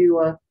strange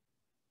to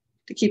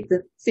keep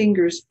the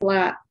fingers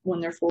flat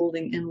when they're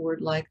folding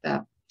inward like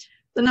that.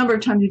 The number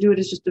of times you do it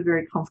is just a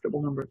very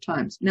comfortable number of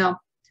times. Now,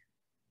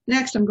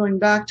 next I'm going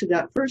back to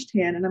that first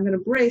hand, and I'm going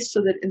to brace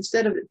so that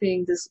instead of it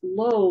being this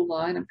low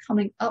line, I'm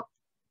coming up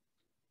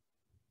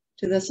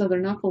to this other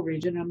knuckle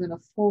region. I'm going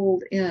to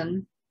fold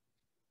in.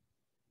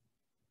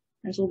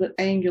 There's a little bit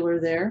angular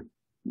there.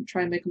 I'm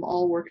trying to make them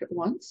all work at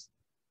once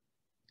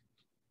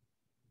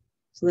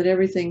so that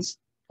everything's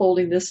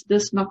folding.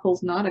 This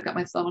knuckle's not. I got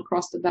my thumb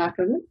across the back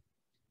of it.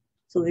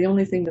 So the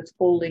only thing that's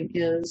folding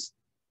is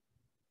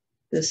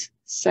this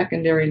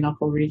secondary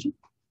knuckle region.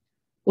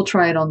 We'll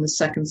try it on the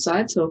second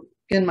side. So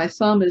again, my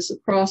thumb is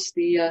across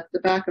the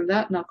back of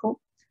that knuckle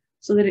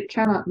so that it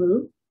cannot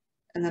move.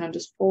 And then I'm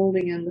just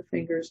folding in the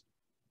fingers,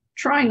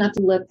 trying not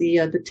to let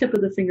the tip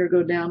of the finger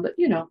go down, but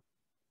you know,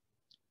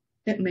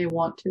 it may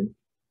want to.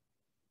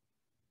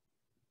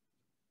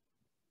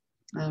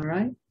 All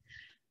right.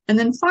 And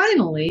then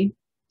finally,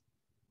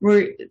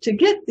 to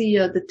get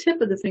the tip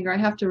of the finger, I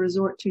have to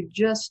resort to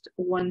just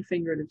one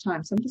finger at a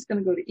time. So I'm just going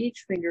to go to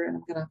each finger and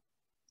I'm going to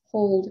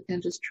hold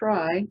and just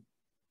try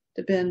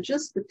to bend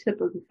just the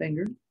tip of the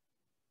finger.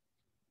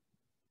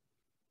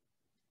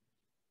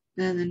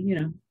 And then, you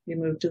know, you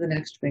move to the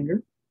next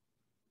finger.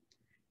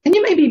 And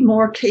you may be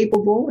more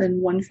capable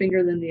in one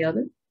finger than the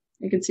other.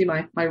 You can see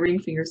my ring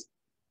fingers,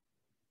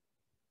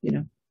 you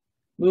know,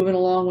 moving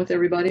along with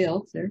everybody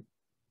else there.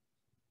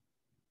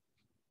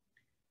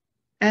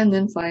 And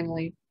then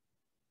finally,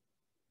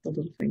 the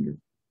little finger.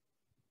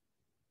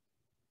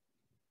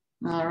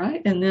 All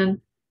right, and then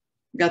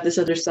got this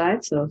other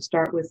side, so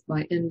start with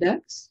my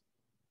index,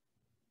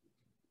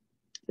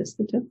 just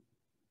the tip.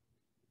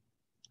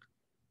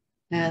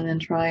 And then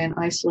try and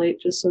isolate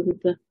just so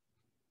that the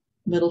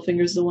middle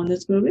finger is the one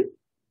that's moving.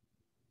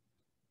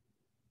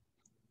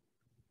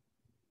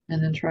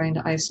 And then trying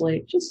to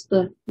isolate just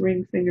the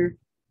ring finger.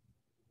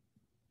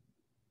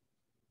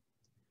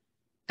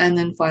 And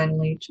then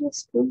finally,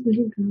 just the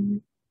little guy.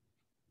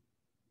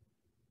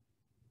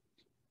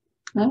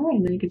 All right,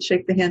 and then you can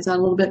shake the hands out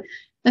a little bit.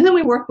 And then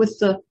we work with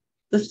the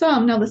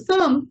thumb. Now the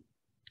thumb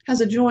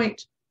has a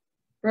joint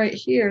right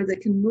here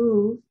that can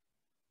move.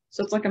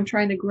 So it's like I'm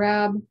trying to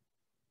grab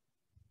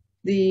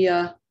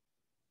the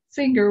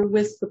finger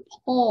with the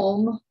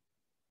palm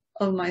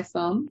of my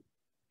thumb.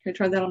 Can I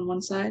try that on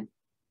one side?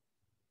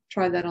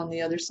 Try that on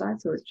the other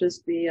side. So it's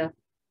just the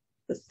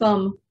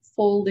thumb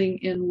folding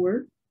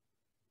inward.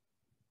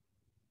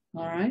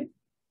 All right.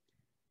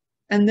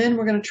 And then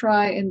we're going to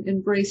try and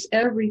embrace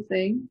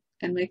everything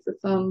and make the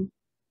thumb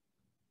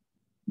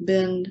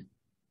bend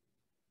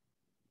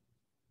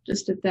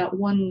just at that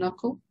one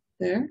knuckle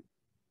there.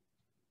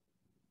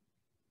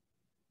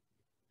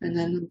 And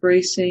then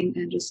embracing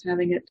and just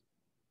having it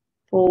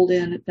fold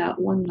in at that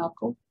one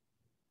knuckle.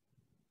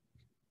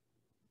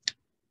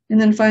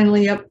 And then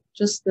finally up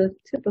just the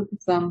tip of the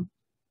thumb.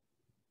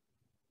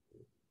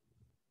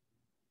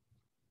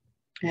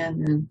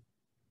 And then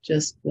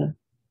just the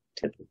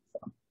tip of the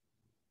thumb.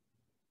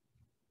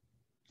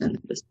 And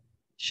just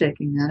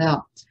shaking that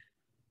out.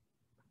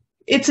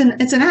 It's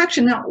an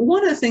action. Now,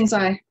 one of the things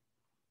I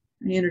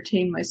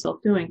entertain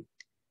myself doing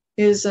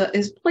is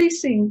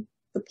placing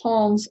the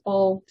palms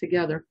all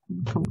together.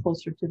 Come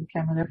closer to the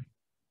camera there.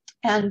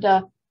 And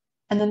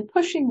then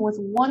pushing with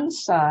one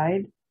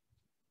side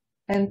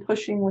and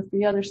pushing with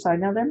the other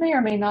side. Now, there may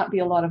or may not be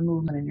a lot of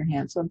movement in your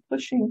hand. So I'm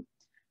pushing.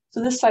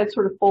 So this side's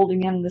sort of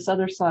folding in. This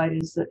other side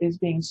is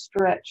being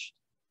stretched.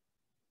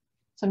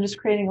 So I'm just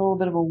creating a little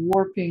bit of a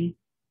warping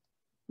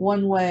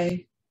one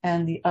way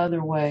and the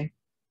other way.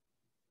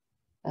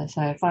 As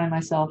I find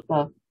myself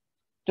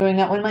doing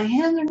that when my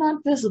hands are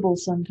not visible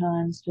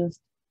sometimes, just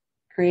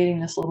creating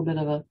this little bit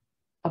of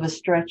a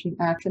stretching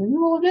action. And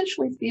you will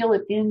eventually feel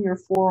it in your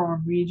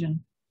forearm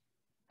region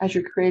as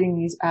you're creating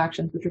these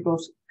actions, which are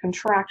both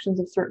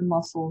contractions of certain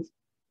muscles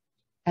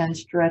and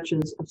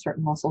stretches of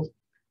certain muscles.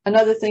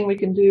 Another thing we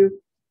can do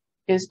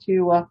is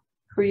to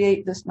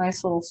create this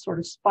nice little sort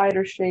of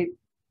spider shape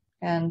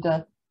and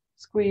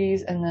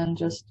squeeze and then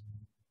just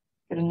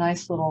get a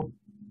nice little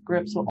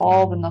grip so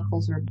all the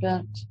knuckles are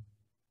bent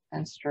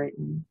and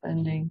straightened,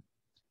 bending.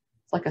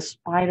 It's like a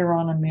spider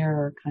on a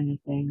mirror kind of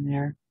thing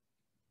there.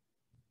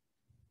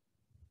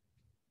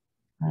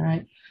 All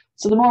right.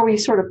 So the more we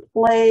sort of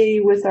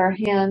play with our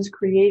hands,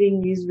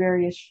 creating these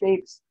various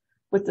shapes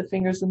with the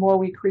fingers, the more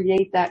we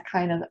create that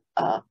kind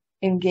of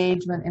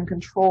engagement and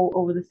control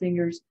over the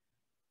fingers,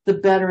 the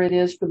better it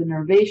is for the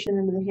nervation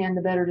into the hand,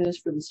 the better it is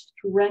for the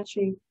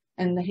stretching,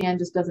 and the hand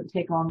just doesn't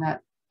take on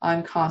that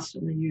I'm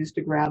constantly used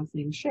to grab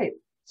things shape.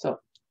 So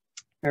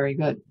very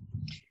good.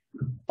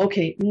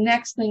 Okay,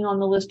 next thing on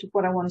the list of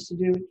what I want us to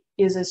do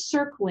is a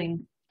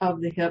circling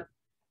of the hip.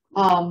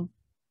 Now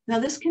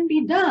this can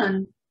be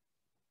done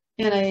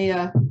in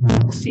a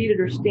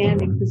seated or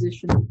standing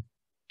position.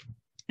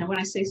 And when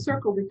I say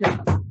circle the hip,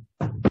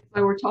 if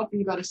I were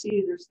talking about a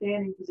seated or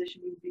standing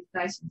position, you would be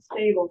nice and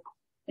stable.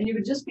 And you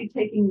would just be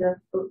taking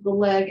the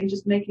leg and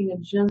just making a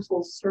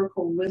gentle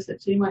circle with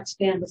it. So you might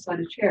stand beside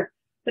a chair.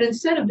 But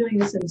instead of doing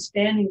this in a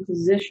standing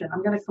position,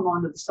 I'm going to come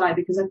onto the side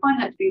because I find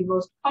that to be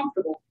most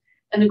comfortable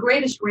and the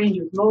greatest range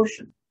of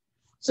motion.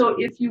 So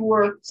if you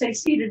were, say,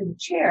 seated in a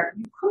chair,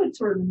 you could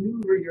sort of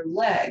maneuver your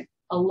leg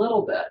a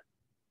little bit.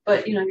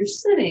 But, you know, you're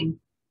sitting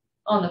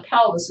on the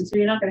pelvis, and so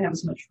you're not going to have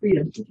as much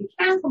freedom. If you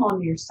can come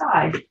onto your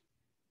side,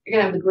 you're going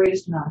to have the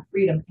greatest amount of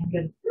freedom and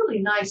get a really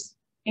nice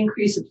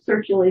increase of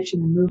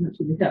circulation and movement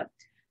to the hip.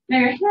 Now,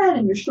 your head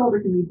and your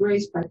shoulder can be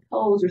braced by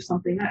pillows or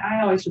something.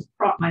 I always just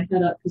prop my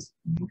head up because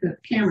I'm looking at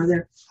the camera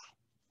there.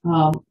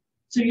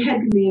 So your head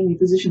can be in a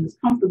position that's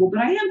comfortable,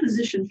 but I am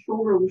positioned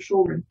shoulder over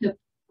shoulder and hip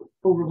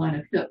over line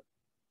of hip.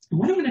 And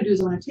what I'm going to do is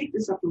I'm going to take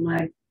this upper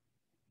leg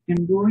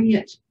and bring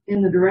it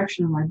in the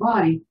direction of my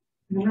body.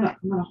 And I'm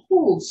going to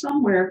hold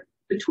somewhere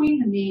between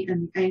the knee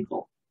and the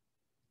ankle,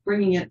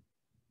 bringing it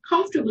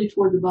comfortably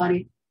toward the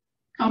body,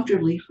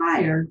 comfortably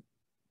higher,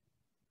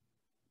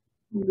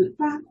 a little bit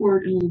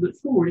backward and a little bit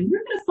forward. And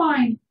you're going to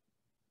find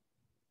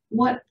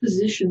what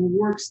position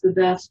works the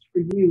best for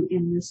you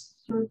in this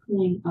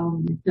circling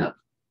of the hip.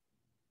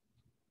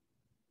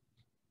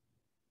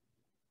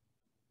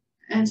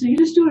 And so you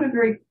just do it a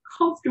very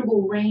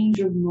comfortable range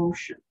of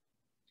motion.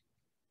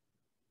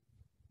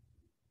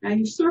 Now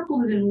you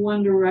circled it in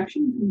one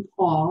direction, you can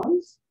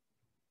pause.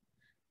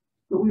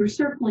 But we were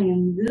circling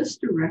in this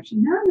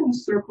direction. Now I'm going to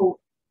circle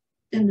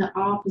in the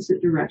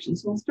opposite direction.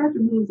 So I'll start to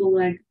move the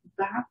leg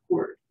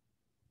backward.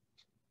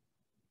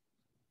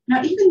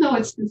 Now, even though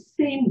it's the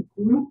same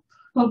group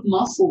of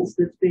muscles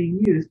that's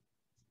being used,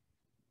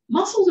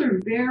 muscles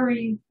are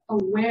very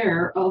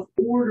aware of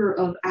order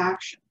of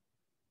action.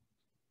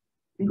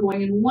 And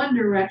going in one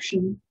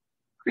direction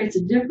creates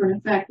a different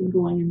effect than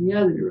going in the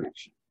other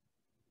direction.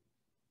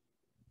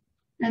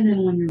 And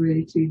then when you're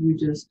ready to, you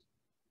just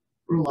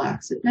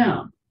relax it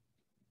down.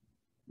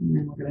 And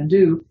then we're going to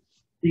do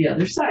the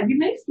other side. You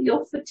may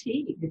feel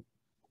fatigue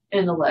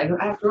in the leg.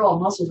 After all,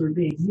 muscles are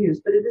being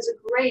used, but it is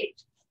a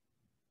great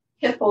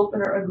hip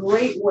opener, a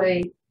great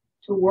way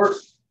to work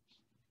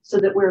so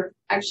that we're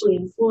actually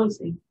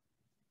influencing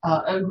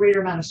a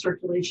greater amount of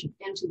circulation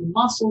into the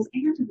muscles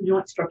and to the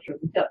joint structure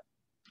of the hip.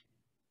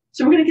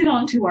 So we're going to get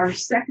on to our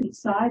second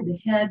side, the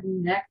head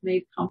and neck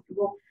made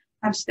comfortable.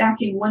 I'm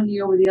stacking one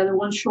knee over the other,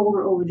 one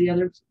shoulder over the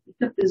other,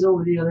 the hip is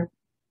over the other.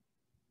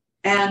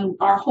 And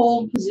our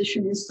hold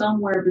position is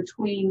somewhere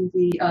between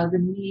the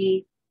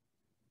knee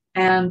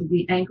and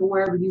the ankle,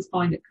 wherever you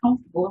find it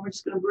comfortable. And we're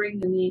just going to bring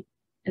the knee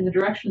in the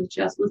direction of the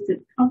chest, lift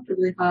it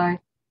comfortably high,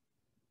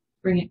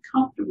 bring it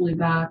comfortably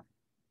back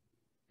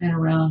and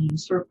around in a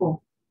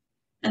circle.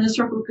 And the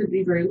circle could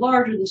be very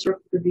large or the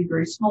circle could be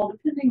very small,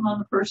 depending on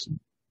the person.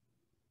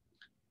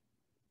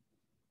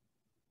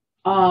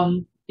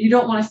 You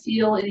don't want to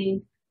feel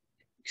any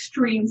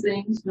extreme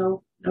things,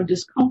 no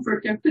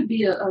discomfort. There could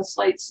be a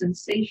slight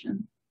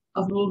sensation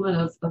of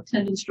movement of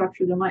tendon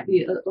structure. There might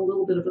be a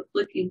little bit of a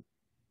flicking.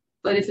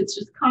 But if it's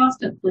just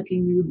constant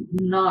flicking, you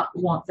would not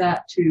want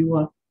that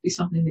to be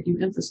something that you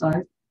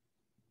emphasize.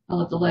 I'll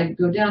let the leg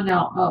go down.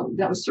 Now,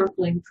 that was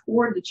circling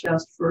toward the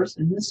chest first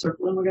in this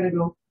circle, and we're going to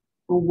go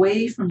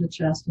away from the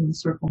chest in the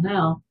circle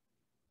now.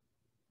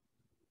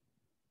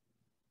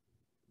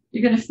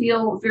 You're going to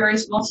feel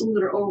various muscles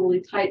that are overly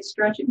tight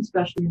stretching,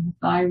 especially in the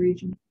thigh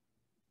region.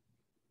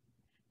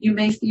 You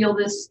may feel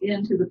this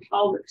into the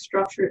pelvic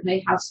structure. It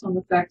may have some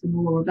effect in the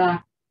lower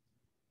back.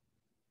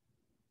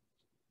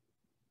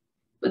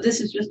 But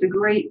this is just a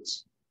great,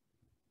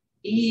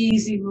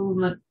 easy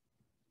movement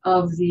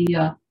of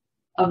the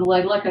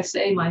leg. Like I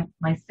say,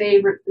 my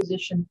favorite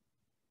position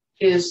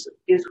is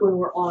when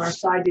we're on our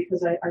side,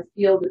 because I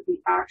feel that the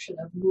action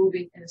of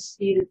moving in a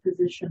seated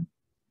position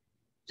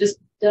just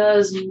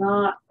does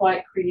not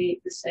quite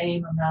create the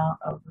same amount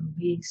of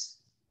release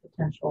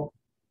potential.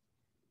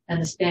 And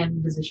the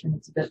standing position,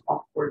 it's a bit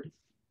awkward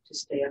to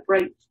stay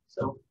upright.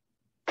 So,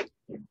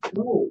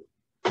 whoa,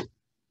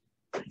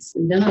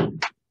 nicely done.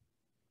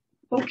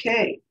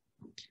 Okay.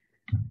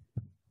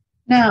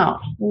 Now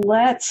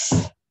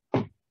let's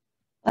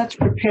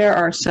prepare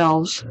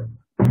ourselves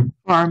for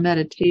our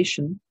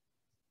meditation.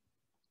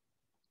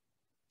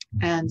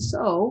 And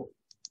so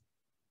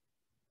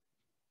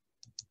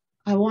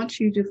I want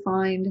you to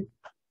find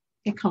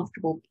a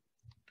comfortable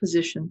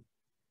position,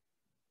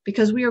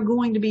 because we are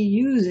going to be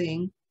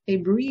using a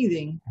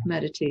breathing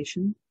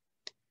meditation.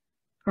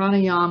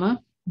 Pranayama,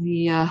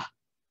 the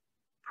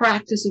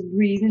practice of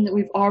breathing that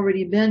we've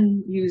already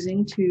been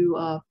using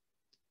to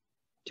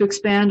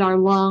expand our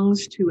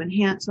lungs, to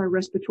enhance our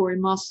respiratory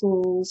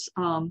muscles.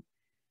 When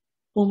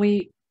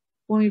we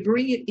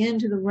bring it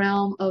into the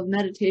realm of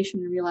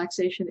meditation and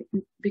relaxation, it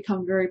can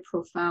become very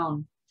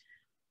profound.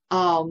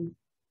 Our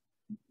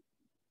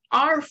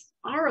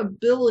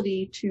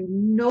ability to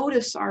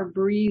notice our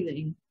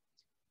breathing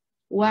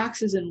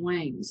waxes and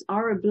wanes.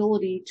 Our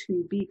ability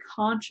to be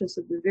conscious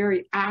of the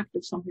very act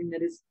of something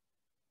that is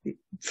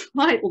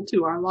vital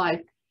to our life.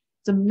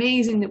 It's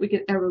amazing that we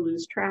could ever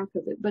lose track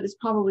of it, but it's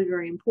probably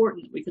very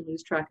important that we can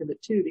lose track of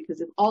it too, because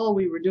if all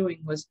we were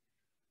doing was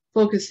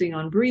focusing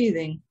on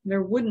breathing,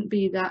 there wouldn't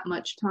be that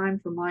much time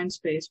for mind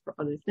space for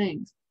other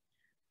things.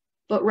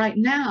 But right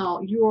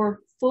now,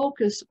 your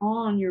focus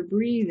on your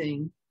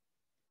breathing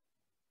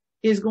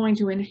is going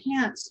to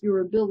enhance your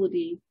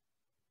ability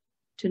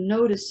to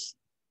notice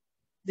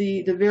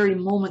the very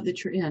moment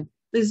that you're in.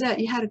 Lizette,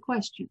 you had a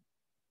question.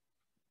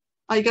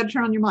 Oh, you got to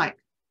turn on your mic.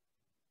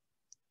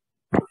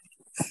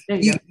 There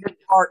you go.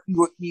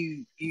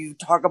 You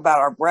talk about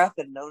our breath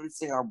and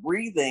noticing our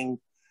breathing,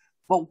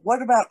 but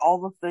what about all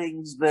the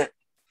things that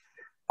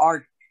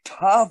are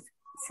tough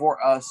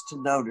for us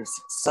to notice,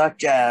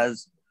 such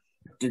as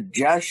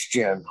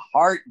digestion,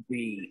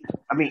 heartbeat?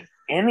 I mean,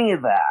 any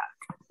of that.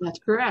 That's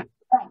correct.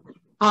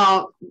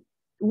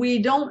 We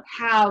don't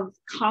have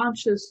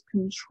conscious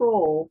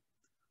control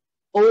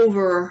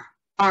over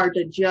our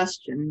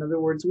digestion. In other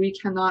words, we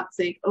cannot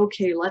think,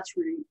 okay, let's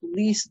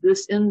release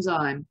this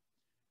enzyme,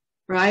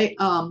 right?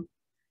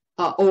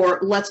 Or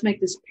let's make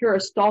this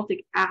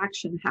peristaltic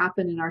action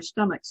happen in our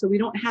stomach. So we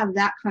don't have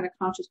that kind of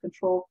conscious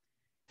control.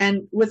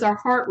 And with our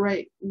heart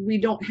rate, we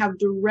don't have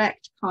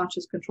direct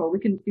conscious control. We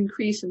can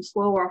increase and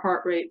slow our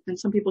heart rate. And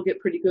some people get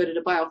pretty good at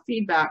a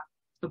biofeedback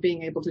of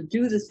being able to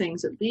do the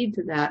things that lead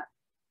to that.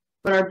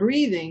 But our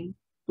breathing,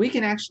 we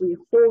can actually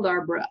hold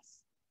our breath.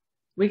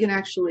 We can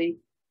actually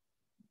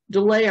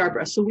delay our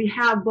breath. So we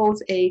have both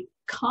a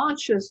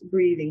conscious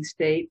breathing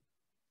state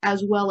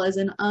as well as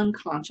an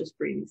unconscious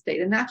breathing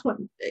state. And that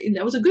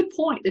was a good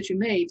point that you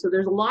made. So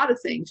there's a lot of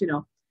things,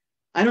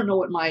 I don't know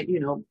what my,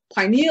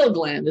 pineal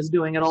gland is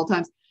doing at all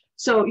times.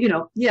 So,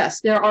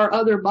 yes, there are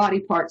other body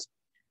parts,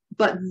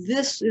 but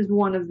this is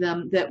one of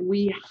them that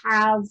we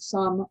have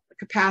some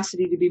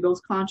capacity to be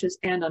both conscious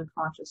and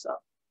unconscious of,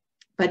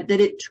 but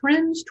that it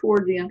trends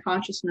toward the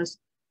unconsciousness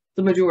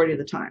the majority of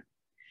the time.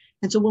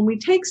 And so when we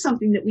take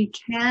something that we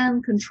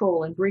can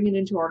control and bring it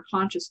into our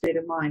conscious state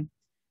of mind,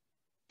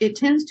 it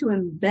tends to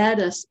embed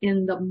us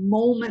in the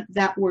moment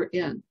that we're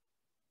in.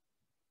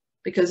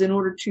 Because in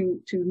order to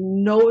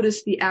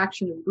notice the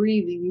action of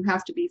breathing, you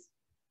have to be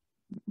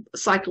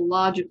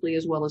psychologically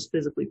as well as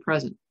physically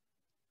present.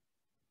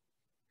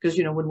 Because,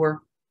 when we're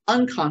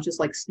unconscious,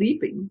 like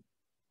sleeping,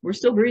 we're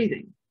still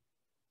breathing,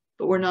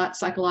 but we're not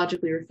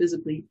psychologically or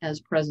physically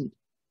as present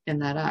in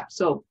that act.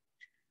 So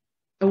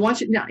I want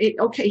you now,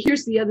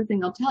 here's the other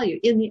thing I'll tell you.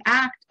 In the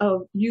act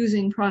of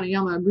using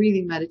pranayama,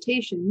 breathing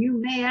meditation, you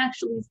may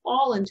actually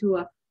fall into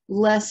a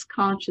less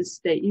conscious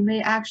state. You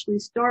may actually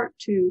start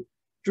to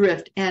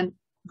drift and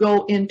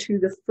go into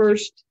the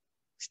first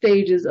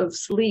stages of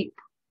sleep.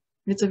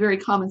 It's a very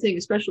common thing,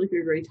 especially if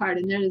you're very tired.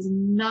 And that is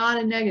not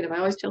a negative. I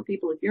always tell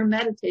people, if you're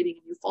meditating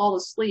and you fall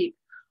asleep,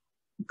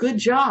 good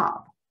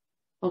job.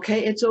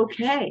 Okay, it's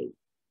okay.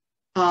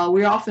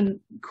 We're often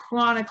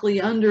chronically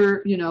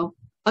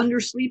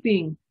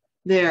undersleeping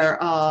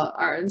there.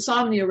 Our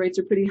insomnia rates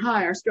are pretty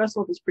high. Our stress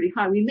level is pretty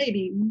high. We may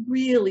be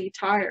really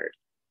tired.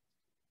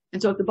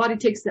 And so if the body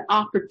takes the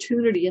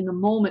opportunity in the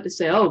moment to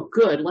say, oh,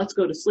 good, let's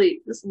go to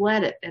sleep, just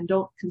let it and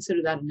don't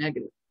consider that a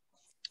negative.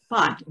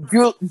 But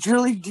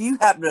Julie, do you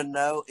happen to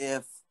know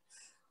if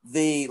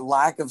the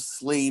lack of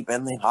sleep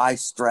and the high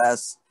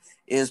stress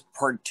is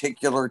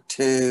particular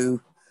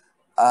to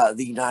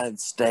the United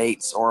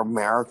States or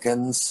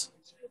Americans?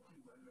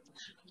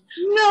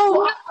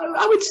 No,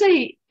 I would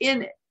say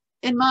in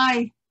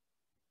my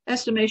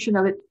estimation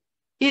of it,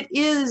 it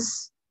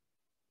is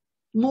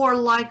more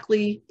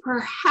likely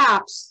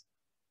perhaps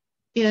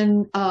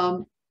in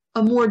a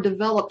more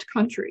developed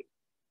country,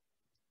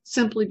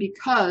 simply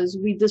because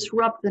we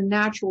disrupt the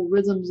natural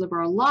rhythms of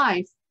our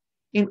life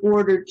in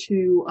order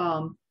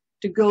to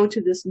go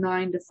to this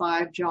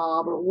 9-to-5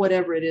 job or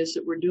whatever it is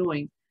that we're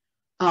doing.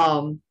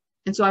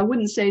 And so I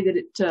wouldn't say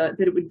that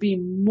it would be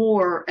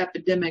more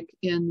epidemic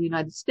in the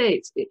United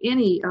States.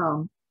 Any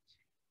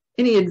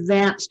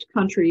advanced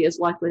country is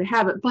likely to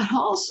have it. But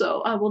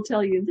also, I will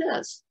tell you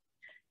this: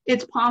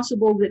 it's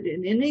possible that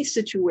in any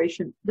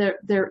situation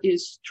there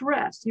is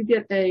stress. You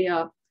get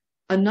a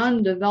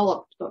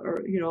non-developed or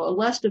a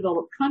less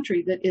developed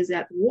country that is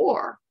at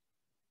war.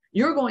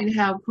 You're going to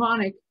have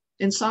chronic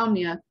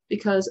insomnia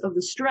because of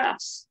the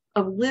stress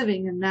of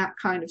living in that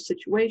kind of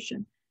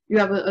situation. You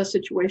have a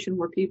situation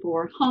where people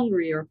are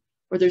hungry or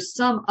there's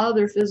some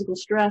other physical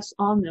stress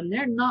on them.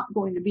 They're not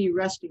going to be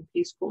resting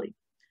peacefully.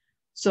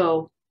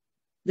 So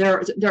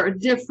there are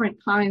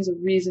different kinds of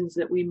reasons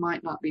that we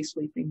might not be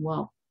sleeping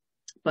well.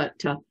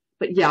 But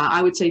yeah,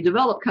 I would say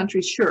developed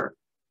countries, sure,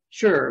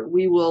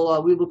 we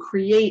will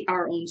create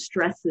our own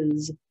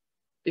stresses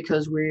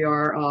because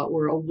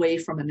we're away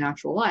from a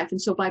natural life.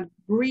 And so by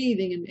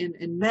breathing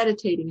and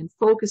meditating and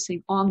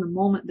focusing on the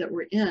moment that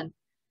we're in,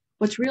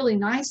 what's really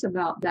nice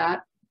about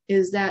that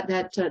is that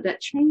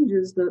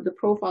changes the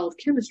profile of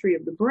chemistry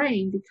of the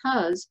brain,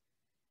 because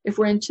if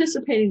we're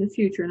anticipating the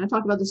future, and I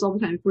talk about this all the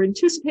time, if we're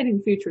anticipating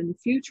the future and the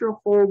future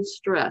holds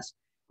stress,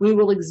 we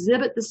will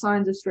exhibit the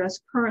signs of stress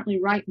currently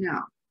right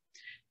now.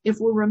 If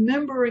we're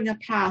remembering a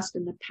past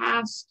and the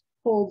past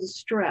holds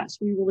stress,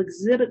 we will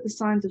exhibit the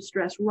signs of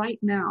stress right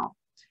now.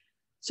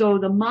 So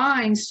the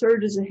mind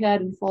surges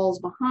ahead and falls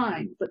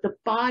behind, but the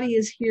body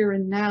is here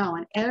and now,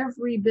 and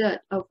every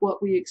bit of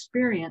what we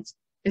experience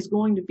is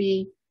going to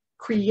be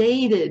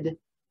created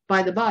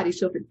by the body.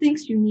 So if it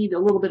thinks you need a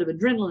little bit of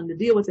adrenaline to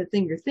deal with the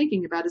thing you're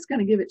thinking about, it's going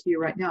to give it to you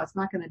right now. It's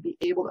not going to be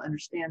able to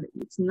understand that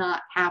it's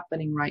not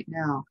happening right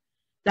now.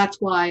 That's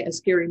why a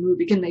scary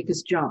movie can make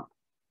us jump,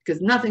 because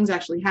nothing's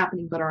actually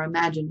happening, but our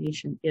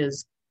imagination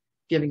is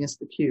giving us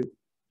the cue.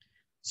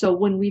 So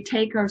when we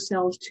take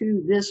ourselves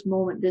to this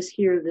moment, this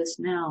here, this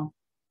now,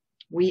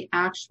 we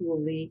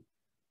actually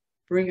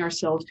bring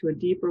ourselves to a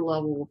deeper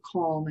level of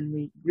calm, and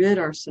we rid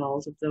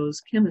ourselves of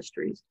those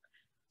chemistries.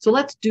 So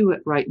let's do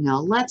it right now.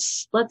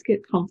 Let's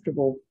get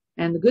comfortable.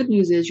 And the good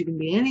news is you can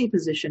be in any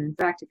position. In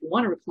fact, if you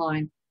want to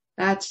recline,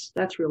 that's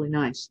really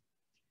nice.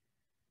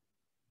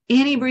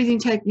 Any breathing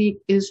technique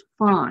is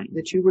fine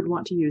that you would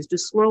want to use,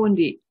 just slow and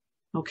deep.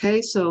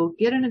 Okay, so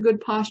get in a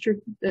good posture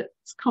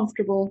that's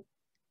comfortable.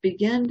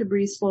 Begin to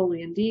breathe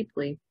slowly and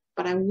deeply,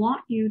 but I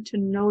want you to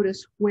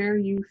notice where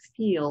you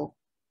feel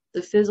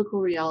the physical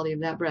reality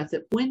of that breath.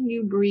 That when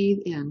you breathe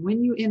in,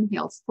 when you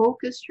inhale,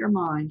 focus your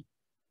mind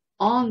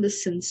on the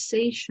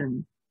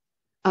sensation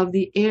of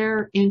the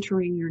air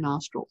entering your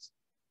nostrils.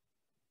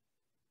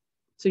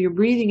 So you're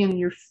breathing in and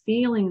you're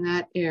feeling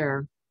that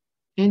air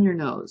in your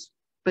nose,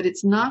 but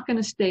it's not going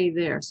to stay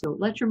there. So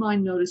let your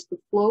mind notice the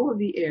flow of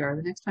the air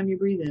the next time you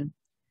breathe in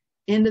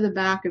into the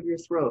back of your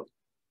throat.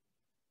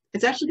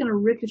 it's actually going to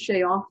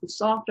ricochet off the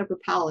soft upper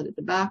palate at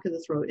the back of the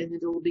throat, and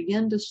it will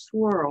begin to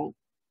swirl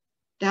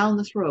down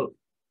the throat.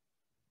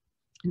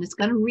 And it's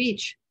going to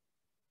reach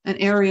an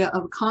area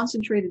of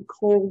concentrated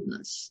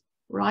coldness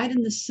right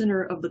in the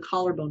center of the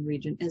collarbone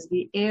region as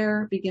the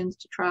air begins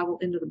to travel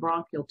into the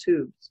bronchial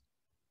tubes.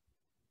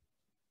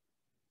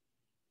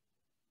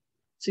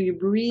 So you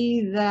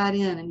breathe that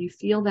in and you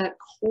feel that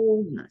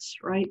coldness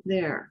right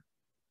there.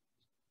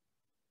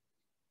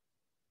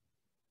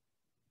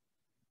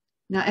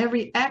 Now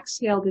every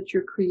exhale that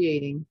you're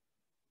creating,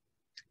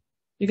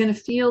 you're going to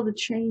feel the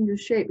change of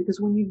shape, because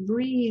when you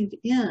breathe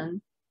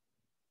in,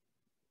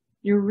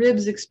 your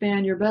ribs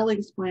expand, your belly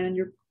expands,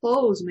 your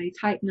clothes may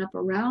tighten up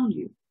around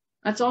you.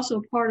 That's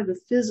also part of the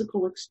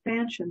physical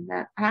expansion,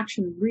 that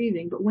action of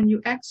breathing. But when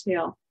you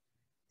exhale,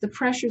 the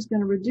pressure is going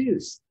to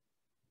reduce.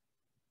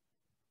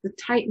 The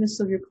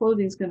tightness of your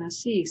clothing is going to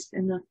cease,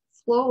 and the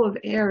flow of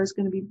air is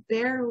going to be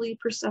barely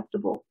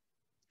perceptible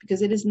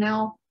because it is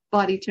now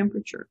body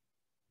temperature.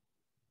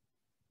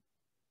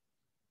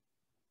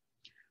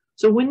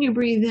 So when you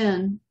breathe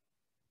in,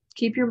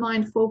 keep your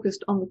mind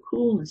focused on the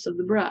coolness of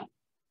the breath.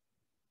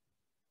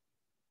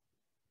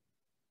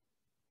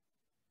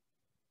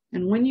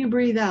 And when you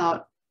breathe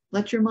out,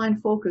 let your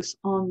mind focus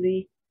on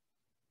the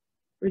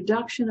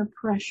reduction of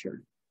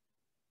pressure,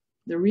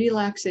 the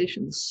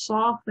relaxation, the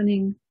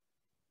softening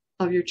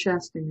of your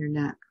chest and your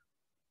neck,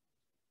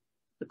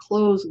 the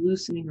clothes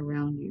loosening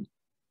around you.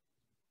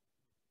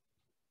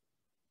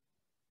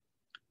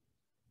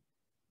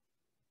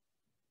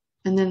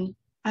 And then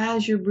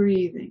as you're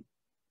breathing,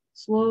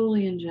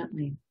 slowly and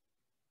gently,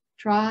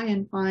 try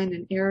and find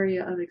an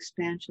area of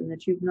expansion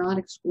that you've not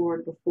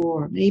explored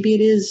before. Maybe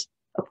it is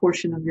a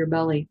portion of your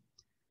belly,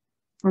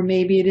 or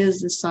maybe it is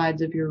the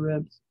sides of your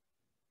ribs.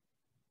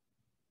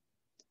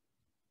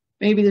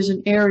 Maybe there's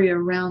an area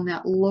around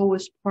that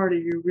lowest part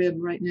of your rib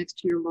right next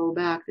to your low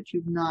back that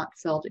you've not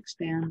felt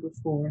expand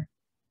before.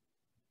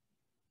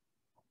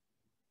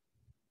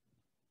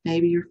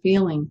 Maybe you're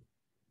feeling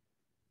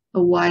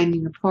a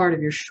widening apart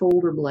of your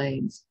shoulder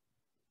blades.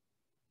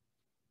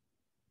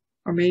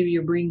 Or maybe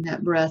you're bringing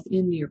that breath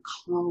into your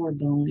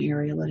collarbone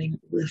area, letting it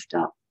lift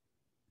up.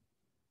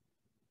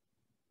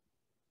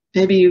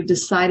 Maybe you've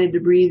decided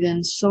to breathe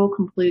in so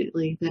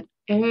completely that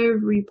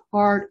every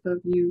part of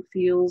you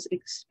feels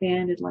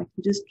expanded, like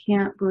you just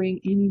can't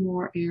bring any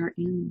more air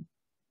in.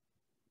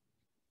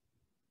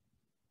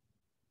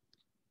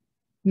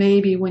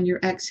 Maybe when you're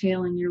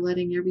exhaling, you're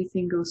letting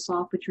everything go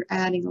soft, but you're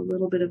adding a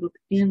little bit of an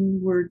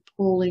inward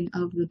pulling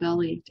of the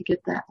belly to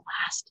get that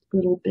last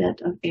little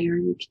bit of air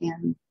you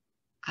can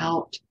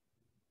out.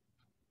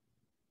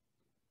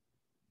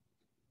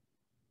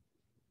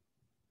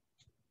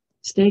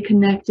 Stay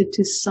connected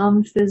to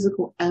some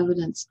physical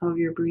evidence of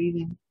your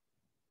breathing.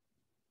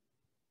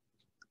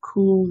 The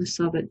coolness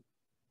of it,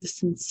 the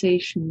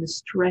sensation, the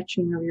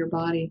stretching of your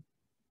body.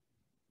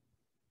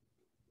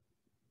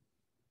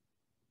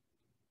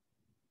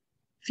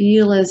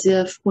 Feel as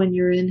if when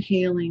you're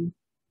inhaling,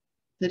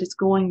 that it's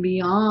going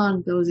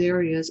beyond those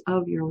areas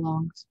of your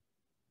lungs.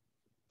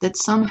 That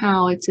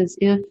somehow it's as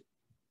if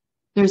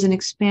there's an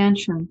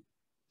expansion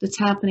that's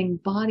happening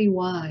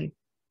body-wide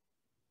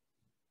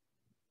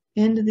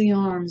into the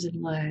arms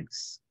and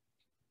legs,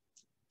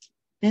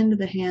 into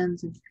the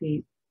hands and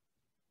feet,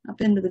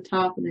 up into the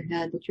top of the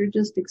head, that you're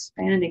just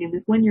expanding. And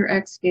that when you're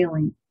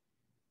exhaling,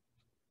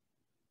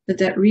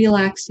 that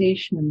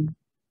relaxation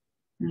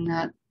and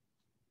that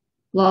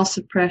loss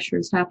of pressure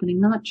is happening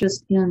not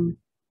just in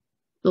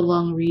the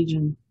lung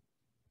region,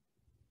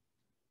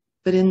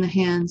 but in the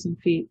hands and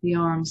feet, the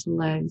arms, the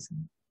legs,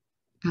 and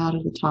out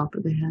of the top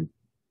of the head.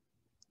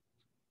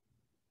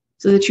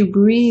 So that you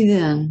breathe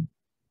in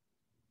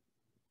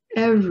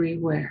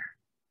everywhere.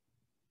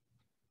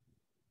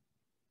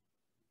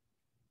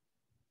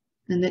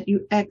 And that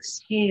you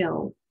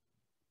exhale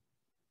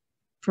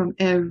from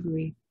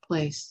every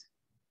place.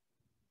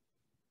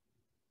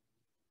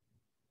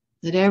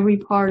 That every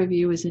part of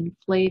you is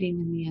inflating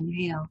in the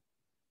inhale.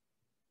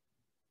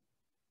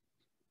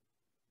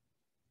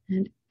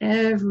 And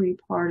every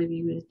part of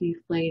you is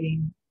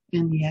deflating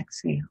in the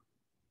exhale.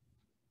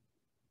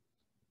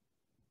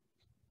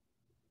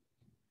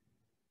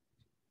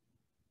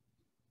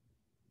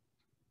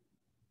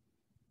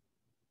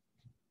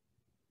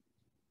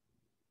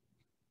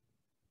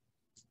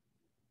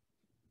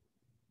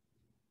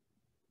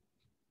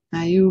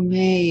 Now you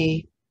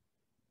may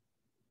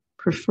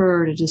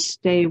prefer to just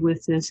stay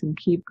with this and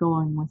keep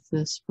going with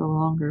this for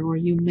longer, or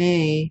you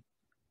may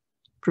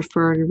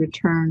prefer to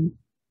return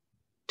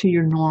to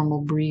your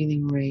normal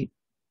breathing rate.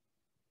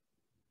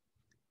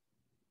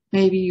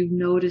 Maybe you've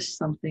noticed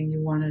something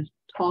you want to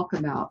talk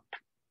about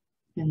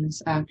in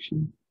this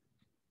action.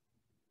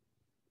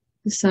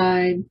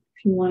 Decide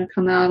if you want to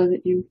come out of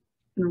it. You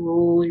can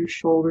roll your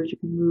shoulders, you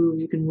can move,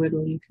 you can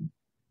wiggle, you can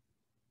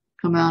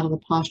come out of the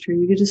posture.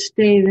 You can just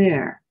stay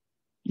there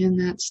in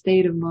that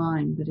state of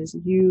mind that is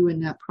you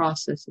in that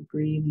process of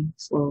breathing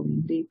slowly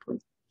and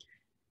deeply.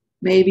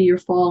 Maybe you're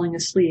falling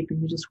asleep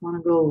and you just want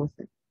to go with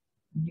it.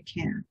 And you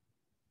can.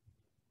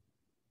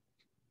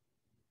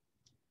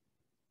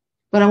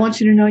 But I want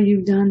you to know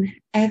you've done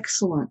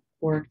excellent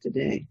work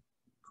today.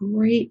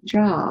 Great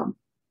job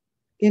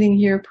getting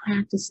here,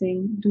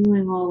 practicing,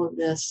 doing all of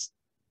this.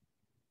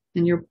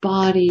 And your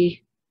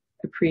body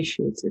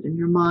appreciates it and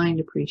your mind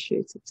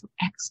appreciates it. So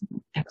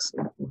excellent,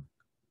 excellent work.